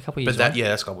here. It's a couple of years But that, away. yeah,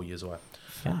 that's a couple of years away.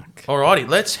 Fuck. Alrighty,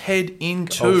 let's head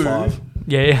into 05.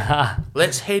 Yeah.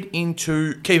 keep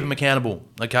them accountable.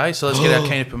 Okay, so let's get our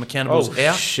keep them accountables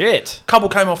out. Shit. Couple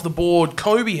came off the board.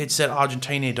 Kobe had said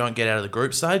Argentina don't get out of the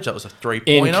group stage. That was a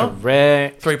 3-pointer.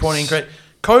 Incorrect. 3-point incorrect.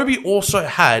 Kobe also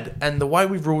had, and the way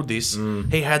we've ruled this,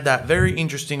 he had that very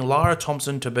interesting Lara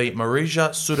Thompson to beat Marija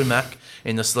Sudimak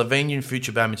in the Slovenian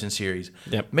Future Badminton Series.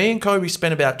 Yep. Me and Kobe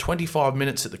spent about 25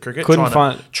 minutes at the cricket Couldn't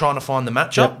trying to find the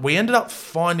matchup. Yep. We ended up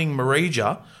finding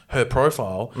Marija, her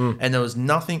profile, and there was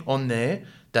nothing on there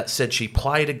that said she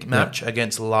played a match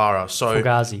against Lara. So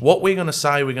Fugazi. what we're going to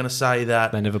say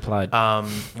that They never played. we're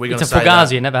going It's to a say Fugazi.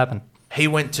 that It never happened. he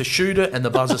went to shoot it and the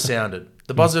buzzer sounded.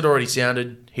 The buzzer had already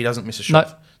sounded. He doesn't miss a shot.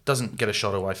 No. Doesn't get a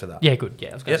shot away for that. Yeah, good. Yeah,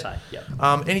 I was going to say.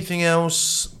 Yeah. Anything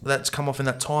else that's come off in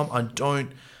that time? I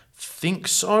don't think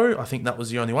so. I think that was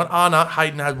the only one. No,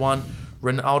 Hayden had one.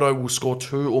 Ronaldo will score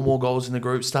 2 or more goals in the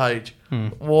group stage.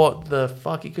 What the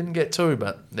fuck? He couldn't get 2,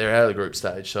 but they're out of the group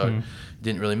stage, so it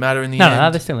didn't really matter in the end.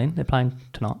 No, they're still in. They're playing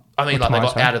tonight. I mean, Or like they tomorrow,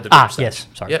 got sorry. out of the group stage. Yes,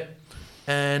 sorry. Yep.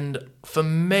 And for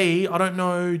me, I don't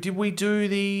know, did we do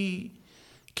the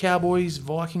Cowboys,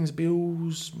 Vikings,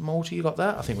 Bills multi? You got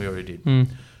that? I think we already did.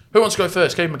 Who wants to go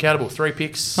first? Keep them accountable. 3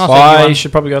 picks. Nice. I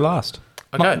should probably go last.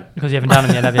 Okay. Because you haven't done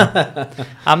them yet, have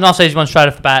you? Nice easy one straight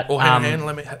off the bat. Or hand in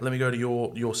hand, let me go to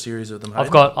your series of them.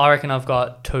 Hayden. I reckon I've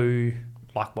got 2,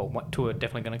 2 are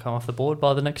definitely going to come off the board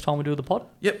by the next time we do the pod.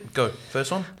 Yep, go.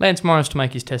 First one. Lance Morris to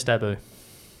make his test debut.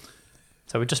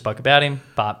 So we just spoke about him,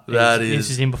 but this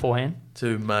is in beforehand.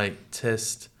 To make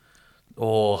test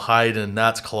or Hayden,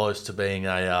 that's close to being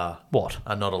a What?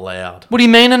 not allowed. What do you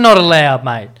mean are not allowed,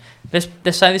 mate?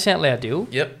 Let's say this out loud, Dill.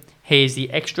 Yep. He is the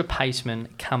extra paceman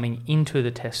coming into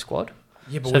the test squad.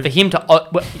 Yeah, but So for him to...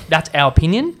 well, that's our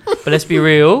opinion, but let's be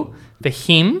real. For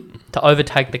him to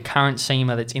overtake the current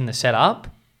seamer that's in the setup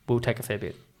will take a fair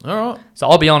bit. all right. So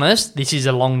I'll be honest, this is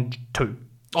a long 2.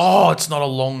 Oh, it's not a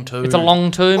long 2. It's a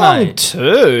long 2, Long mate.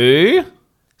 2?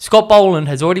 Scott Boland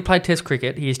has already played test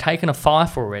cricket. He has taken a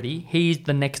 5 already. He's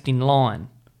the next in line.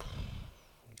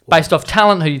 Based off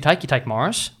talent, who do you take? You take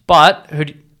Morris. But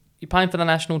you're playing for the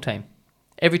national team.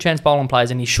 Every chance Boland plays,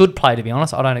 and he should play, to be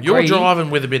honest. I don't agree. You're driving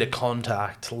with a bit of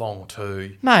contact, long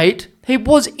 2. Mate, he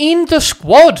was in the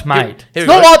squad, mate. Here It's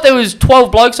we not go. like there was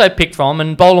 12 blokes they picked from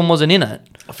and Boland wasn't in it.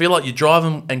 I feel like you're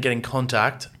driving and getting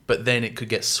contact, but then it could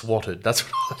get swatted. That's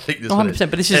what I think this one 100%, is.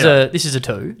 but this Anyway, is a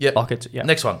 2. Yep. Like it's, yeah.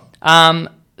 Next one.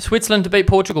 Switzerland to beat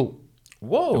Portugal.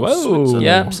 Whoa. Switzerland.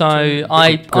 Yeah, so I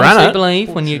honestly Granite. believe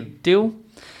when you deal,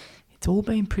 it's all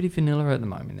been pretty vanilla at the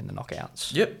moment in the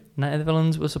knockouts. Yep.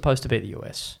 Netherlands was supposed to beat the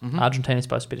US. Argentina's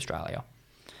supposed to beat Australia.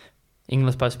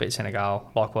 England's supposed to beat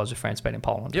Senegal. Likewise with France beating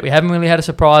Poland. Yep. We haven't really had a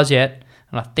surprise yet,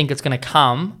 and I think it's going to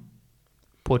come.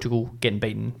 Portugal getting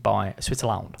beaten by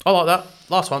Switzerland. I like that.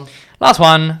 Last one. Last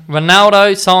one,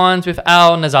 Ronaldo signs with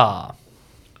Al Nassr.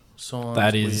 Signs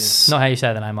That with- is Not how you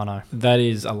say the name, I know. that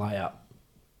is a layup.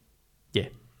 Yeah.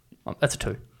 That's a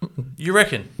 2. You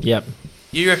reckon? Yep.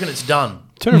 You reckon it's done?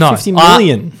 250 No,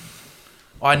 million.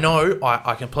 I know.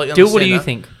 I completely Dill, understand what do you that.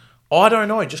 think? I don't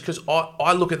know. Just because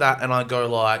I look at that and I go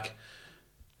like,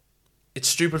 it's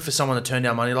stupid for someone to turn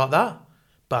down money like that.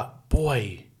 But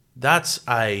boy, that's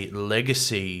a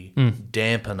legacy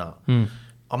dampener.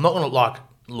 I'm not going to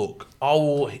look, I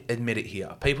will admit it here.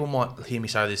 People might hear me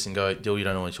say this and go, Dill, you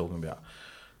don't know what you're talking about.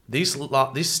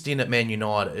 This stint at Man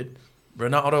United,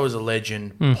 Ronaldo is a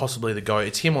legend, possibly the GOAT.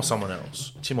 It's him or someone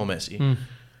else. It's him or Messi.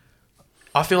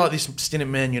 I feel like this stint at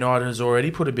Man United has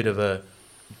already put a bit of a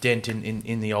dent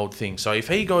in the old thing. So if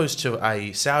he goes to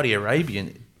a Saudi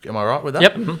Arabian, am I right with that?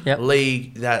 Yep. Mhm. Yep.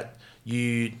 League that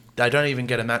they don't even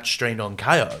get a match streamed on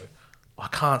KO, I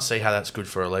can't see how that's good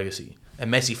for a legacy.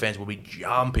 And Messi fans will be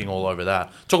jumping all over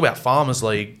that. Talk about Farmers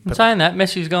League. I'm saying that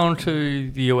Messi's going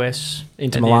to the US.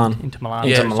 Into at the Milan. end- Into Milan.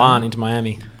 Yeah. Into Milan, into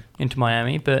Miami. Into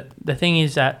Miami. But the thing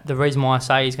is that the reason why I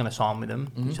say he's going to sign with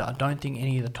them is I don't think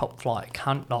any of the top flight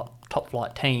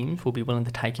teams will be willing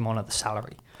to take him on at the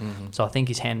salary. So I think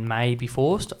his hand may be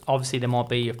forced. Obviously, there might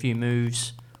be a few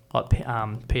moves like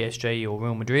PSG or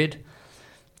Real Madrid,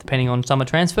 depending on summer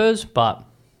transfers. But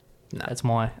that's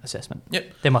my assessment.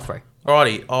 Yep. They're my 3.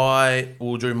 Alrighty, I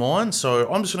will do mine.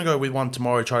 So I'm just going to go with one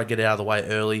tomorrow, try to get it out of the way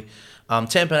early.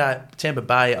 Tampa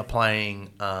Bay are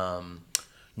playing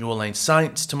New Orleans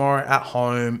Saints tomorrow at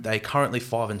home. They currently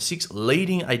 5-6,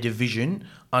 leading a division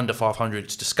under 500.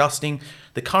 It's disgusting.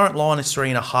 The current line is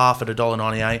 3.5 at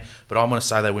 $1.98, but I'm going to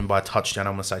say they win by a touchdown.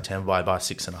 I'm going to say Tampa Bay by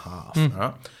 6.5. All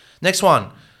right. Next one.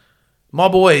 My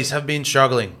boys have been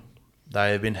struggling.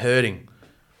 They have been hurting.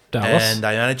 Dallas. And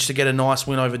they managed to get a nice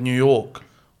win over New York.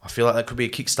 I feel like that could be a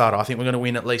kickstarter. I think we're going to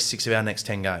win at least 6 of our next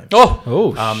 10 games.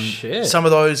 Oh, shit. Some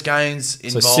of those games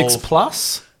So involve 6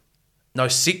 plus? no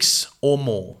 6 or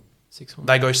more. 6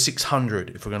 They go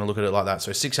 600 if we're going to look at it like that.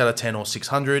 So 6 out of 10 or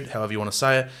 600, however you want to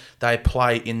say it. They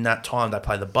play in that time. They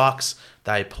play the Bucks.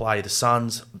 They play the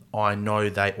Suns. I know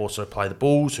they also play the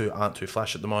Bulls, who aren't too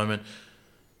flash at the moment.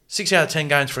 6 out of 10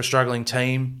 games for a struggling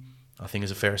team, I think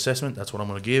is a fair assessment. That's what I'm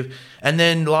going to give. And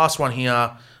then last one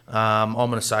here, I'm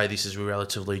going to say this is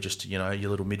relatively just, your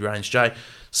little mid-range J.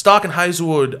 Stark and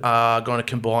Hazelwood are going to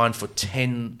combine for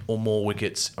 10 or more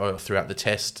wickets throughout the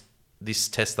test. This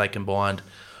test they combined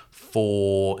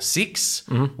for 6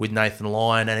 with Nathan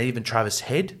Lyon and even Travis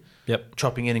Head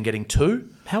chopping in and getting 2.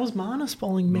 How was Marnus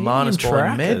bowling meds? Marnus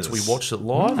bowling meds. We watched it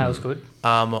live. That was good.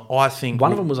 I think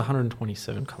One of them was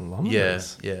 127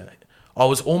 kilometres. Yeah. I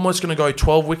was almost going to go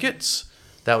 12 wickets.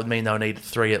 That would mean they'll need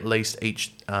 3 at least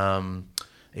each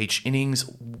innings.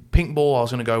 Pink ball, I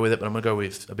was going to go with it, but I'm going to go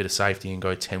with a bit of safety and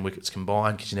go 10 wickets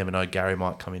combined because you never know. Gary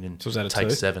might come in and So was that a take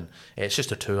 2? 7. Yeah, it's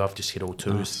just a 2. I've just hit all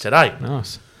 2s today.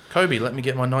 Nice. Kobe, let me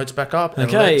get my notes back up. And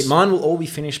Okay, mine will all be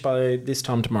finished by this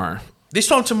time tomorrow. this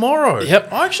time tomorrow.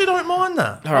 Yep. I actually don't mind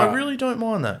that. All right. I really don't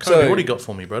mind that. Kobe, So, what do you got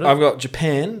for me, brother? I've got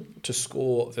Japan to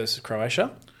score versus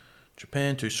Croatia.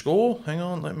 Japan to score. Hang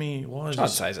on, let me. Why is I'd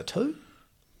this? say it's a 2.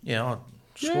 Yeah, I'll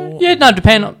score. Yeah, no,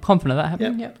 Japan, I'm confident of that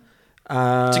happening. Yep.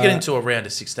 To get into a round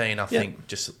of 16, I think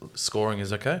just scoring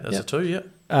is okay. That's a 2,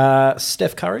 yeah.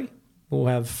 Steph Curry will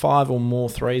have 5 or more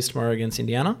threes tomorrow against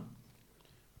Indiana.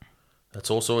 That's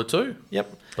also a 2.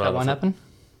 Yep. But That won't happen.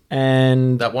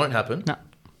 And That won't happen. No.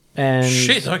 and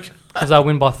Shit, okay. Because they'll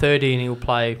win by 30 and he'll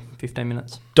play 15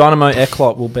 minutes. Dynamo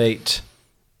Eklot will beat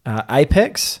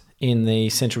Apex in the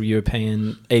Central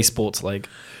European Esports League.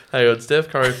 Hey, on Steph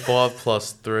Curry 5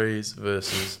 plus 3s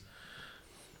versus.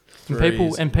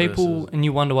 And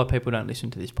you wonder why people don't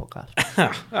listen to this podcast.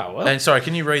 Oh, well. And sorry,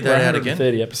 can you read We're that out again?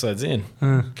 130 episodes in.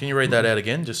 Can you read that out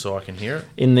again just so I can hear it?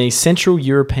 In the Central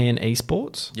European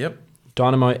Esports, Yep.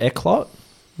 Dynamo Eklot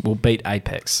will beat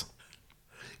Apex.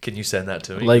 Can you send that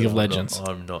to me? League of I'm Legends.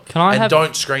 I'm not. Can I and have-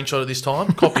 don't screenshot it this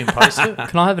time. Copy and paste it.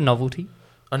 Can I have a novelty?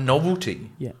 A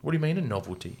novelty. Yeah. What do you mean a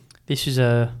novelty? This is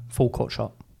a full court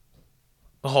shot.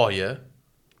 Oh yeah.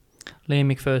 Liam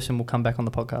McPherson will come back on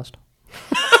the podcast.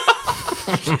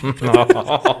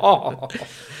 I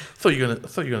thought you were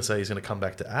gonna say he's gonna come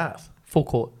back to Ath. Full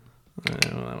court.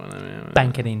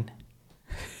 Bank it in.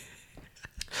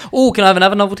 Oh, can I have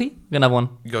another novelty? I'm going to have one.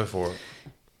 Go for it.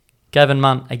 Gavin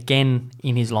Munt, again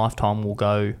in his lifetime, will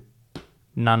go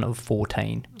none of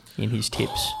 14 in his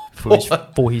tips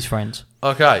for his friends.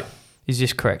 Okay. Is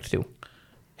this correct still?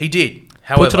 He did.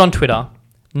 However, Puts it on Twitter.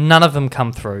 None of them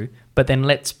come through, but then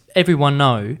lets everyone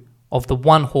know of the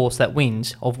one horse that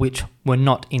wins, of which were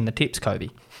not in the tips, Kobe.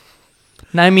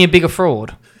 Name me a bigger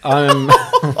fraud. I'm going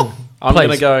to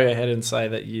Please. go ahead and say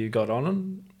that you got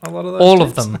on a lot of those All of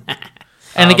tips. them.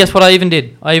 And guess what I even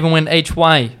did? I even went each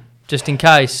way just in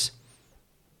case.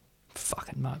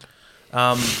 Fucking mug.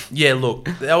 Yeah, look,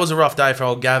 that was a rough day for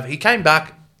old Gav. He came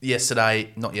back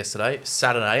Saturday,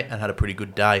 and had a pretty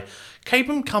good day. Keep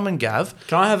him coming, Gav.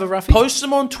 Can I have a roughie? Post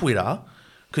them on Twitter,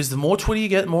 because the more Twitter you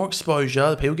get, the more exposure.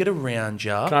 The people get around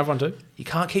you. Can I have one too? You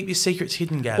can't keep your secrets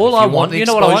hidden, Gav. All If I you want- the you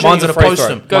know what I want? exposure, Mine's you a gotta free post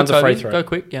throw. them. Go, Mine's a Kobe. free throw. Go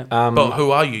quick, yeah. But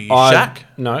who are you? You I'm- Shaq?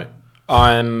 No,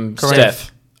 I'm Kareem.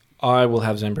 Steph. I will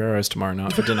have Zambreros tomorrow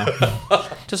night for dinner.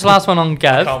 Just last one on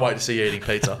Gav. Can't wait to see you eating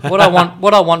pizza. What I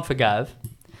want for Gav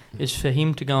is for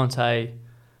him to go and say,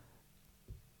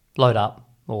 load up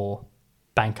or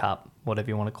bank up, whatever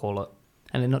you want to call it,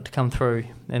 and then not to come through.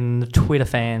 And the Twitter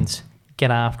fans get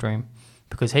after him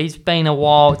because he's been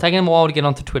taking him a while to get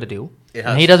onto Twitter deal. It And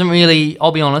has. he doesn't really,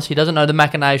 I'll be honest, he doesn't know the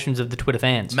machinations of the Twitter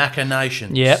fans.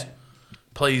 Machinations. Yep.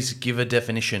 Please give a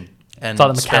definition and It's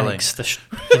like the spelling. mechanics,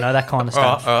 that kind of All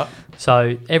right, stuff. all right.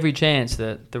 So every chance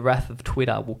that the wrath of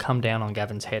Twitter will come down on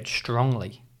Gavin's head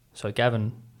strongly. So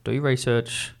Gavin, do your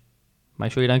research.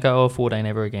 Make sure you don't go 0-14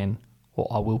 ever again, or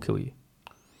I will kill you.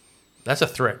 That's a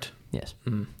threat. Yes.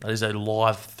 That is a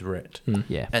live threat.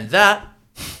 Yeah. And that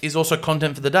is also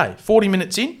content for the day. 40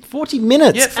 minutes in. 40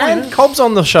 minutes. Yeah, 40 and minutes. Cobb's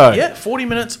on the show. Yeah, 40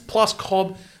 minutes plus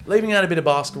Cobb, leaving out a bit of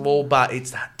basketball, but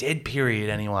it's that dead period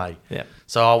anyway. Yeah.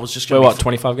 So I was just We're going what,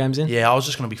 25 games in? Yeah, I was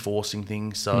just going to be forcing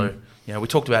things. So, we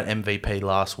talked about MVP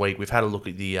last week. We've had a look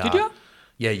at the... Did you?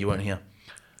 Yeah, you weren't here.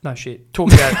 No shit.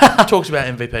 Talked about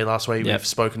MVP last week. Yep. We've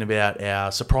spoken about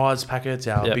our surprise packets,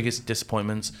 our Yep. biggest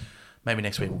disappointments. Maybe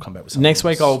next week we'll come back with something Next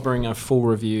week else. I'll bring a full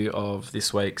review of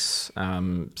this week's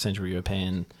Central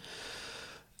European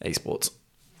esports.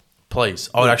 Please.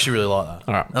 I would actually really like that.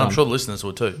 All right, And I'm done. sure the listeners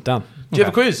would too. Done. Do you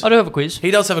have a quiz? I do have a quiz.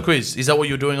 He does have a quiz. Is that what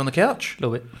you're doing on the couch? A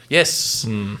little bit. Yes.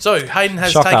 So Hayden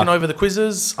has Shocker. taken over the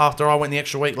quizzes after I went the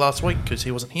extra week last week because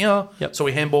he wasn't here. Yep. So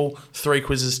we handball 3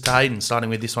 quizzes to Hayden, starting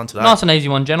with this one today. Nice and easy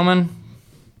one, gentlemen.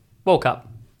 World Cup.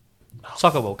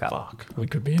 Soccer World Cup. Fuck. We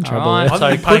could be in All trouble right, there. so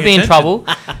I've it been could paying be in attention. trouble.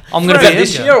 I'm going Three, to be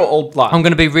This year or all like I'm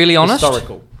going to be really honest.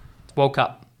 historical? World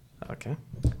Cup. Okay.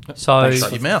 So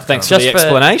Shut your mouth. Thanks cunt. for the Just for-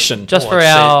 explanation. just Oh, for I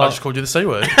our just called you the C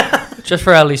word. just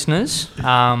for our listeners,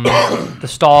 the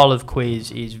style of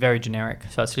quiz is very generic.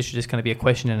 So it's literally just going to be a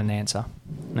question and an answer.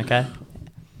 Okay,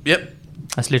 Yep.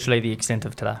 that's literally the extent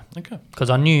of today. Okay. Because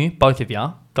I knew both of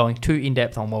you going too in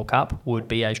depth on World Cup would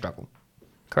be a struggle.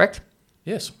 Correct,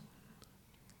 Yes.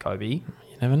 Kobe. You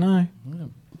never know.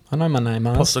 I know my name,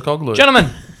 Mars. Postacoglu. Gentlemen,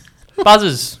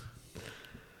 buzzers.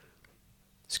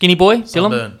 Skinny boy,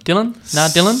 Sunburn. Dylan. Nah,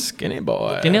 Dylan. Skinny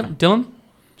boy. Dylan.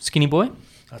 Skinny boy.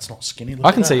 That's not skinny. Look I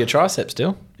at can that. see your triceps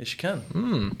still. Yes, you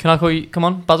can. Can I call you? Come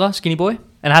on, buzzer. Skinny boy.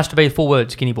 And it has to be a full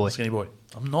word. Skinny boy. Skinny boy.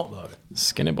 I'm not though.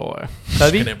 Skinny boy.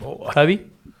 Kobe. Skinny boy. Kobe.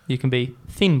 You can be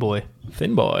thin boy.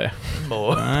 Thin boy.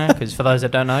 Boy. Because for those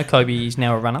that don't know, Kobe is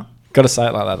now a runner. Got to say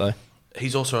it like that though.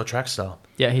 He's also a track star.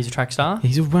 Yeah, he's a track star.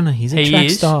 He's a runner. He's a He track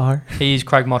is. star. He is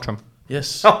Craig Mottram.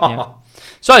 Yes. Yeah.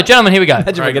 So, gentlemen, here we go.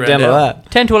 How'd you Craig make it down to Randall.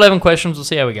 that? 10 to 11 questions. We'll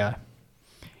see how we go.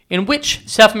 In which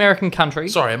South American country?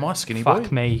 Sorry, am I skinny boy?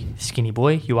 Fuck me, skinny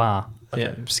boy. You are.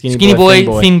 Yeah. Skinny boy,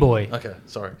 thin boy. Okay,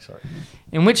 sorry.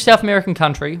 In which South American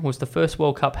country was the first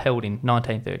World Cup held in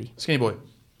 1930? Skinny boy.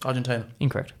 Argentina.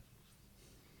 Incorrect.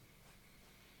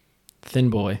 Thin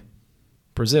boy.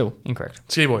 Brazil. Incorrect.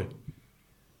 Skinny boy.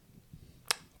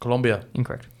 Colombia.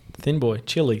 Incorrect. Thin boy.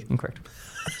 Chile. Incorrect.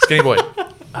 Skinny boy.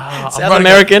 South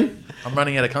American. I'm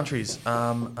running out of countries.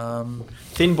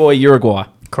 Thin boy. Uruguay.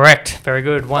 Correct. Very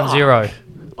good. 1-0.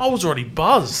 I was already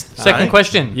buzzed. Second Hey?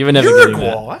 question. You were never Uruguay? getting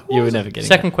that. What You were was never getting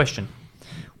Second question.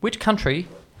 Which country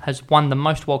has won the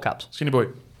most World Cups? Skinny boy.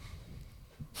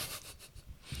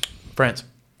 France.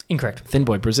 Incorrect. that. Thin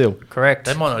boy. Brazil. Correct.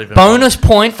 They might not even. Bonus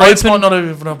point. France might Open, not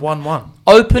even have won one.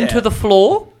 open to the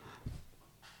floor.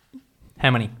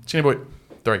 How many? Skinny boy.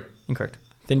 3. Incorrect.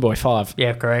 Thin boy. 5.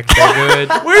 Yeah, correct. Very good.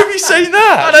 Where have you seen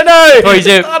that? I don't know.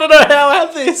 3-0. I don't know how I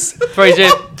have this.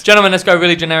 3-0. Gentlemen, let's go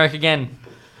really generic again.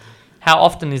 How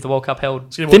often is the World Cup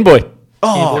held? Skinny Thin boy.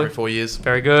 Oh, boy. every 4 years.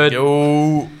 Very good.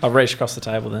 Yo. I've reached across the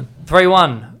table then.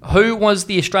 3-1. Who was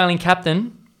the Australian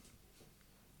captain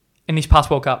in this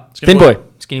past World Cup? Skinny Thin boy.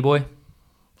 Skinny boy.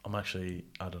 I'm actually.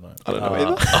 I don't know. I don't know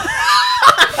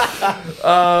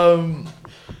either.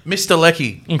 Mr.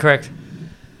 Lecky. Incorrect.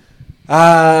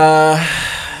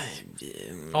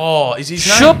 Oh, is his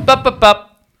name? Shup, up, up,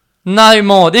 up. No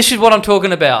more. This is what I'm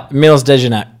talking about. Milos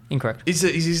Dejanak. Incorrect. Is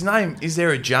his name? Is there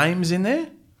a James in there?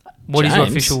 What is your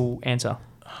James? official answer?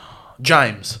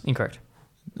 James. Incorrect.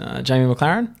 Jamie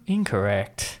McLaren.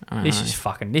 Incorrect. This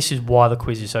is why the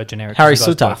quiz is so generic. Harry 'cause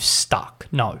you guys Suter. both stuck.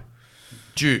 No.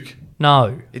 Duke.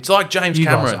 No. It's like James You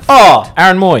guys Cameron. are Oh,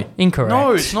 Aaron Moy. Incorrect.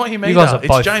 No, it's not him You guys either. are It's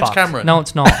both James fucked. Cameron. No,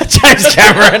 it's not. James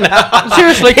Cameron.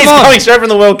 Seriously, He's come on. coming straight from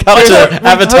the World Cup to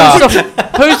Avatar.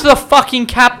 Who's the fucking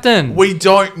captain? We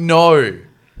don't know.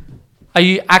 Are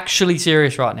you actually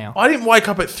serious right now? I didn't wake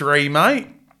up at 3, mate.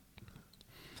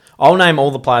 I'll name all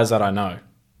the players that I know.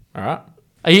 All right.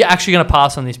 Are you actually going to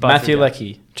pass on this? both Matthew of you?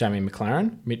 Leckie, Jamie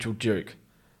McLaren, Mitchell Duke,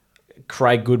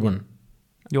 Craig Goodwin,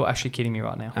 You're actually kidding me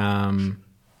right now.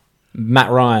 Matt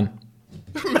Ryan.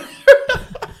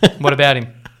 What about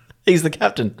him? He's the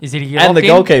captain. Is he And the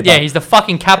goalkeeper. Yeah, he's the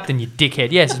fucking captain, you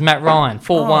dickhead. Yes, it's Matt Ryan,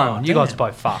 4-1. You guys are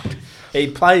both fucked. He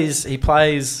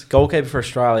plays goalkeeper for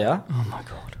Australia, Oh my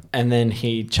god. and then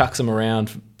he chucks him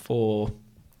around for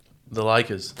The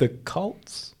Lakers. the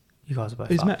Colts. You guys are both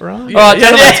Who's fucked. Matt Ryan? All right,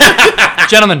 gentlemen.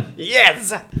 Gentlemen,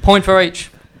 Yes. point for each.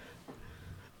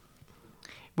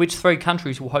 Which 3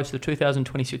 countries will host the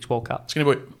 2026 World Cup? Skinny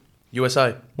boy.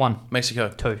 USA. 1, Mexico.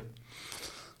 2,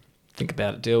 Think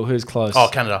about it, Dill. Who's close? Oh,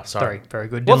 Canada. Sorry. 3. Very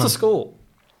good. What's Dylan. the score?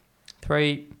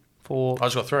 3, 4, I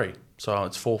just got 3. So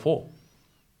it's 4-4.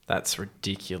 That's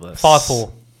ridiculous.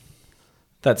 5-4.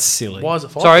 That's silly. Why is it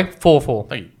 5? Sorry, 4-4.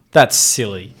 Thank you. That's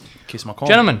silly. Kiss my con.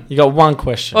 Gentlemen, You got one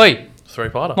question. oi,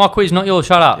 3-parter. my quiz, not yours.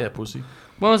 Shut up. Yeah, pussy.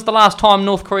 When was the last time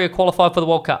North Korea qualified for the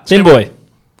World Cup? Thin boy.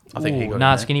 I think he got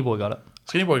Nah, it. man. Skinny Boy got it.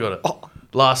 Skinny boy got it.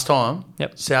 Last time.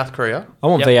 Yep. South Korea. I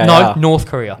want Yep. VAR. No, North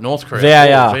Korea. North Korea.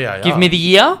 VAR. Oh, VAR. Give me the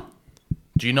year.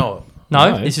 Do you know it?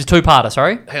 No, No. this is 2-parter,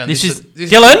 sorry. Hang on, this this is...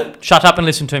 is- Dylan, shut up and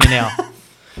listen to me now.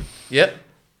 Yep.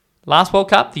 Last World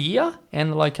Cup, the year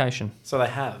and the location. So they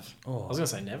have. I was going to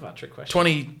say never. Trick question.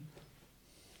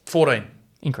 2014.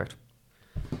 Incorrect.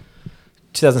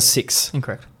 2006.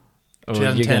 Incorrect. Oh,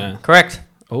 2010. Correct.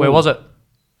 Where Ooh. was it?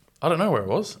 I don't know where it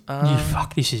was. You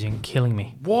fuck, this is killing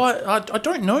me. Why? I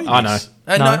don't know this. I know.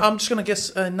 No, No. I'm just going to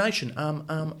guess nation.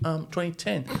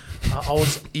 2010. I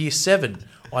was year 7.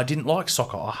 I didn't like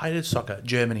soccer. I hated soccer.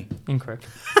 Germany. Incorrect.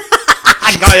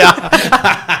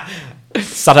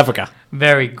 South Africa.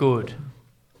 Very good.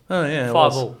 Oh, yeah.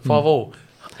 5-all. 5-all.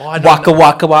 I don't Waka know.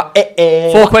 waka waka. Eh,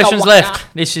 eh. 4 Waka, questions waka.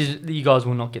 left. This is... You guys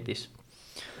will not get this.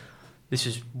 This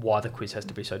is why the quiz has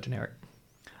to be so generic.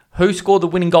 Who scored the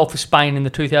winning goal for Spain in the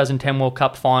 2010 World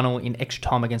Cup final in extra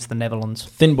time against the Netherlands?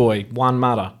 Thin boy. One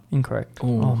matter. Incorrect.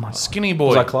 Oh my god. Skinny boy.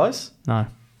 Was I close? No.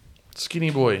 Skinny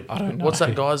boy. I don't know. What's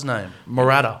that guy's name?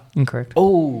 Murata. Incorrect.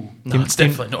 Oh. No, it's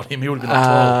definitely not him. He would have been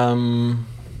a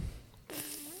 12.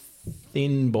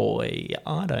 Thin boy.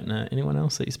 I don't know anyone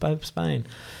else that you spoke of Spain.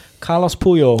 Carlos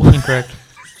Puyol. Incorrect.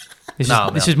 This, No,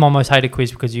 is, this no. is my most hated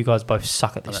quiz because you guys both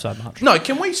suck at this so much. No,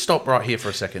 can we stop right here for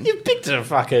a second? You picked a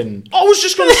fucking. I was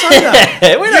just going to say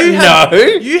that. We don't You have- know.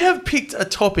 You have picked a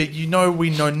topic we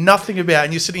know nothing about,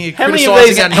 and you're sitting here How many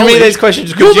criticising of our these knowledge. questions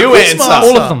You're could the you quiz answer? master.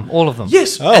 All of them. All of them.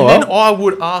 Yes, Oh, and then well. I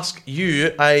would ask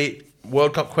you a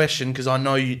World Cup question because I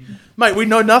know you, mate. We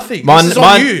know nothing. My, this is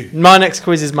my, on you. my next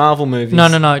quiz is Marvel movies. No,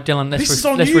 Dylan. This is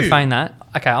on Let's you. refrain that.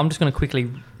 Okay, I'm just going to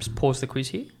quickly pause the quiz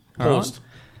here. All right? Paused.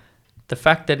 The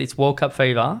fact that it's World Cup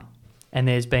fever and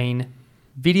there's been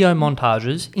video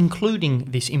montages, including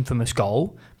this infamous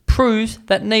goal, proves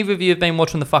that neither of you have been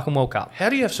watching the fucking World Cup. How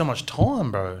do you have so much time,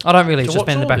 bro? I don't really. It's To just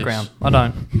been in the watch all background. this? I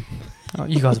don't. Oh,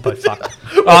 you guys are both fucked.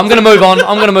 All right, I'm going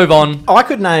to move on. I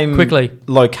could name Quickly.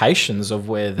 locations of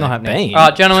where Not they've happening. been. All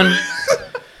right, gentlemen.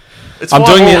 It's I'm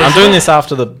 5-all. doing this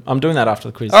after the. I'm doing that after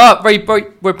the quiz. All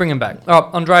right, we're bringing back. All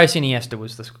right, Andreas Iniesta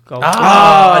was the goal.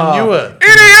 I knew it.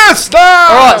 Iniesta!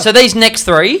 All right, so these next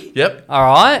 3. Yep. All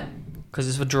right, because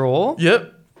it's a draw.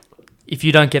 Yep. If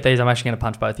you don't get these, I'm actually going to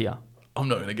punch both of you. I'm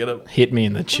not going to get it. Hit me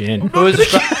in the chin.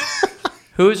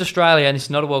 Who is Australia, and this is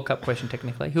not a World Cup question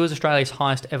technically, who is Australia's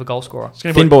highest ever goal scorer?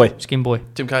 Skinny Thin boy. Skin Boy.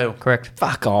 Tim Cahill. Correct.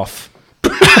 Fuck off.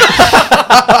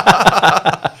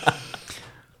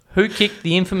 Who kicked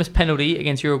the infamous penalty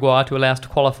against Uruguay to allow us to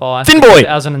qualify Thin for Boy.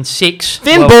 2006?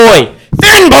 Thin World boy.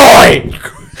 Thin boy.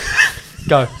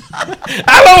 Go.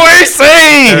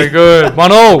 Aloisi. Very good.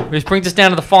 1-1. This brings us down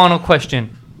to the final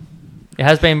question. It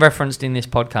has been referenced in this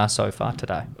podcast so far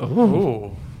today.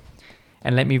 Ooh.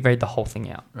 And let me read the whole thing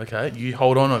out. Okay, you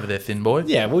hold on over there, thin boy.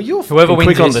 Yeah, well, you're Whoever fucking wins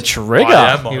quick on this- the trigger.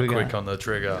 I am Here on we go. quick on the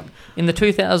trigger. In the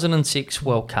 2006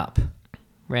 World Cup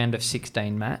round of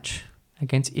 16 match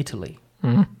against Italy,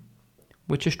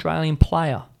 which Australian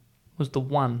player was the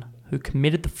one who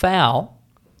committed the foul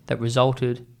that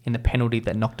resulted in the penalty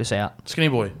that knocked us out? Skinny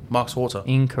boy, Mark Swarter.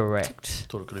 Incorrect.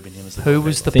 Thought it could have been him as the Who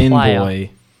was the Thin player? boy.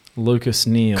 Lucas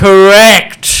Neal.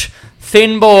 Correct.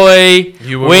 Thin Boy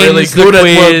You were wins really the good at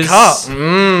World quiz.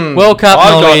 Cup. World Cup I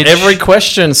knowledge. got every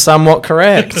question somewhat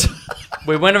correct.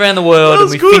 We went around the world That and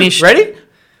was we good. finished. Ready?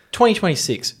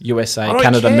 2026, USA, I don't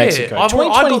Canada, care. Mexico. I got that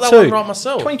 2022, one right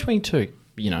myself. 2022,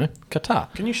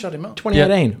 Qatar. Can you shut him up?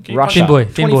 2018, Yeah. Russia. Finboy.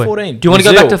 2014, Do you wanna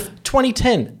go back to Brazil.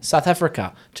 2010, South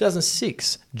Africa.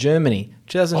 2006, Germany.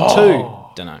 2002,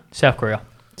 don't know. South Korea.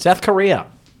 South Korea.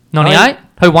 98?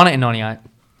 Who won it in 98?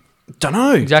 Don't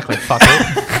know. Exactly. Fuck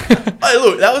it. Hey,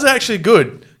 look, that was actually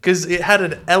good because it had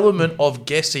an element of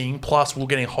guessing. Plus, we were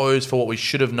getting hosed for what we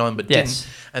should have known but Yes.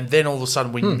 didn't. And then all of a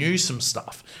sudden, we knew some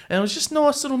stuff, and it was just a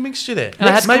nice little mixture there. And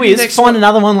I had Quiz, find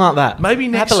another one like that. Maybe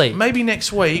next, Happily. maybe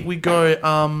next week we go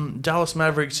Dallas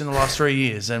Mavericks in the last 3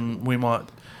 years, and we might.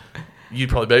 You'd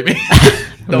probably beat me.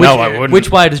 No, I wouldn't. Which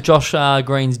way does Josh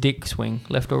Green's dick swing?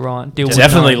 Left or right? Deal with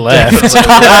Definitely no. left. It's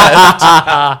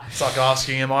like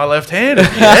asking, am I left-handed?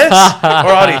 Yes.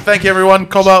 Alrighty, thank you everyone.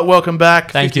 Cobber, welcome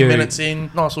back. Thank 50 you. minutes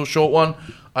in, nice little short one.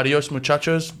 Adios,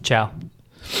 muchachos. Ciao.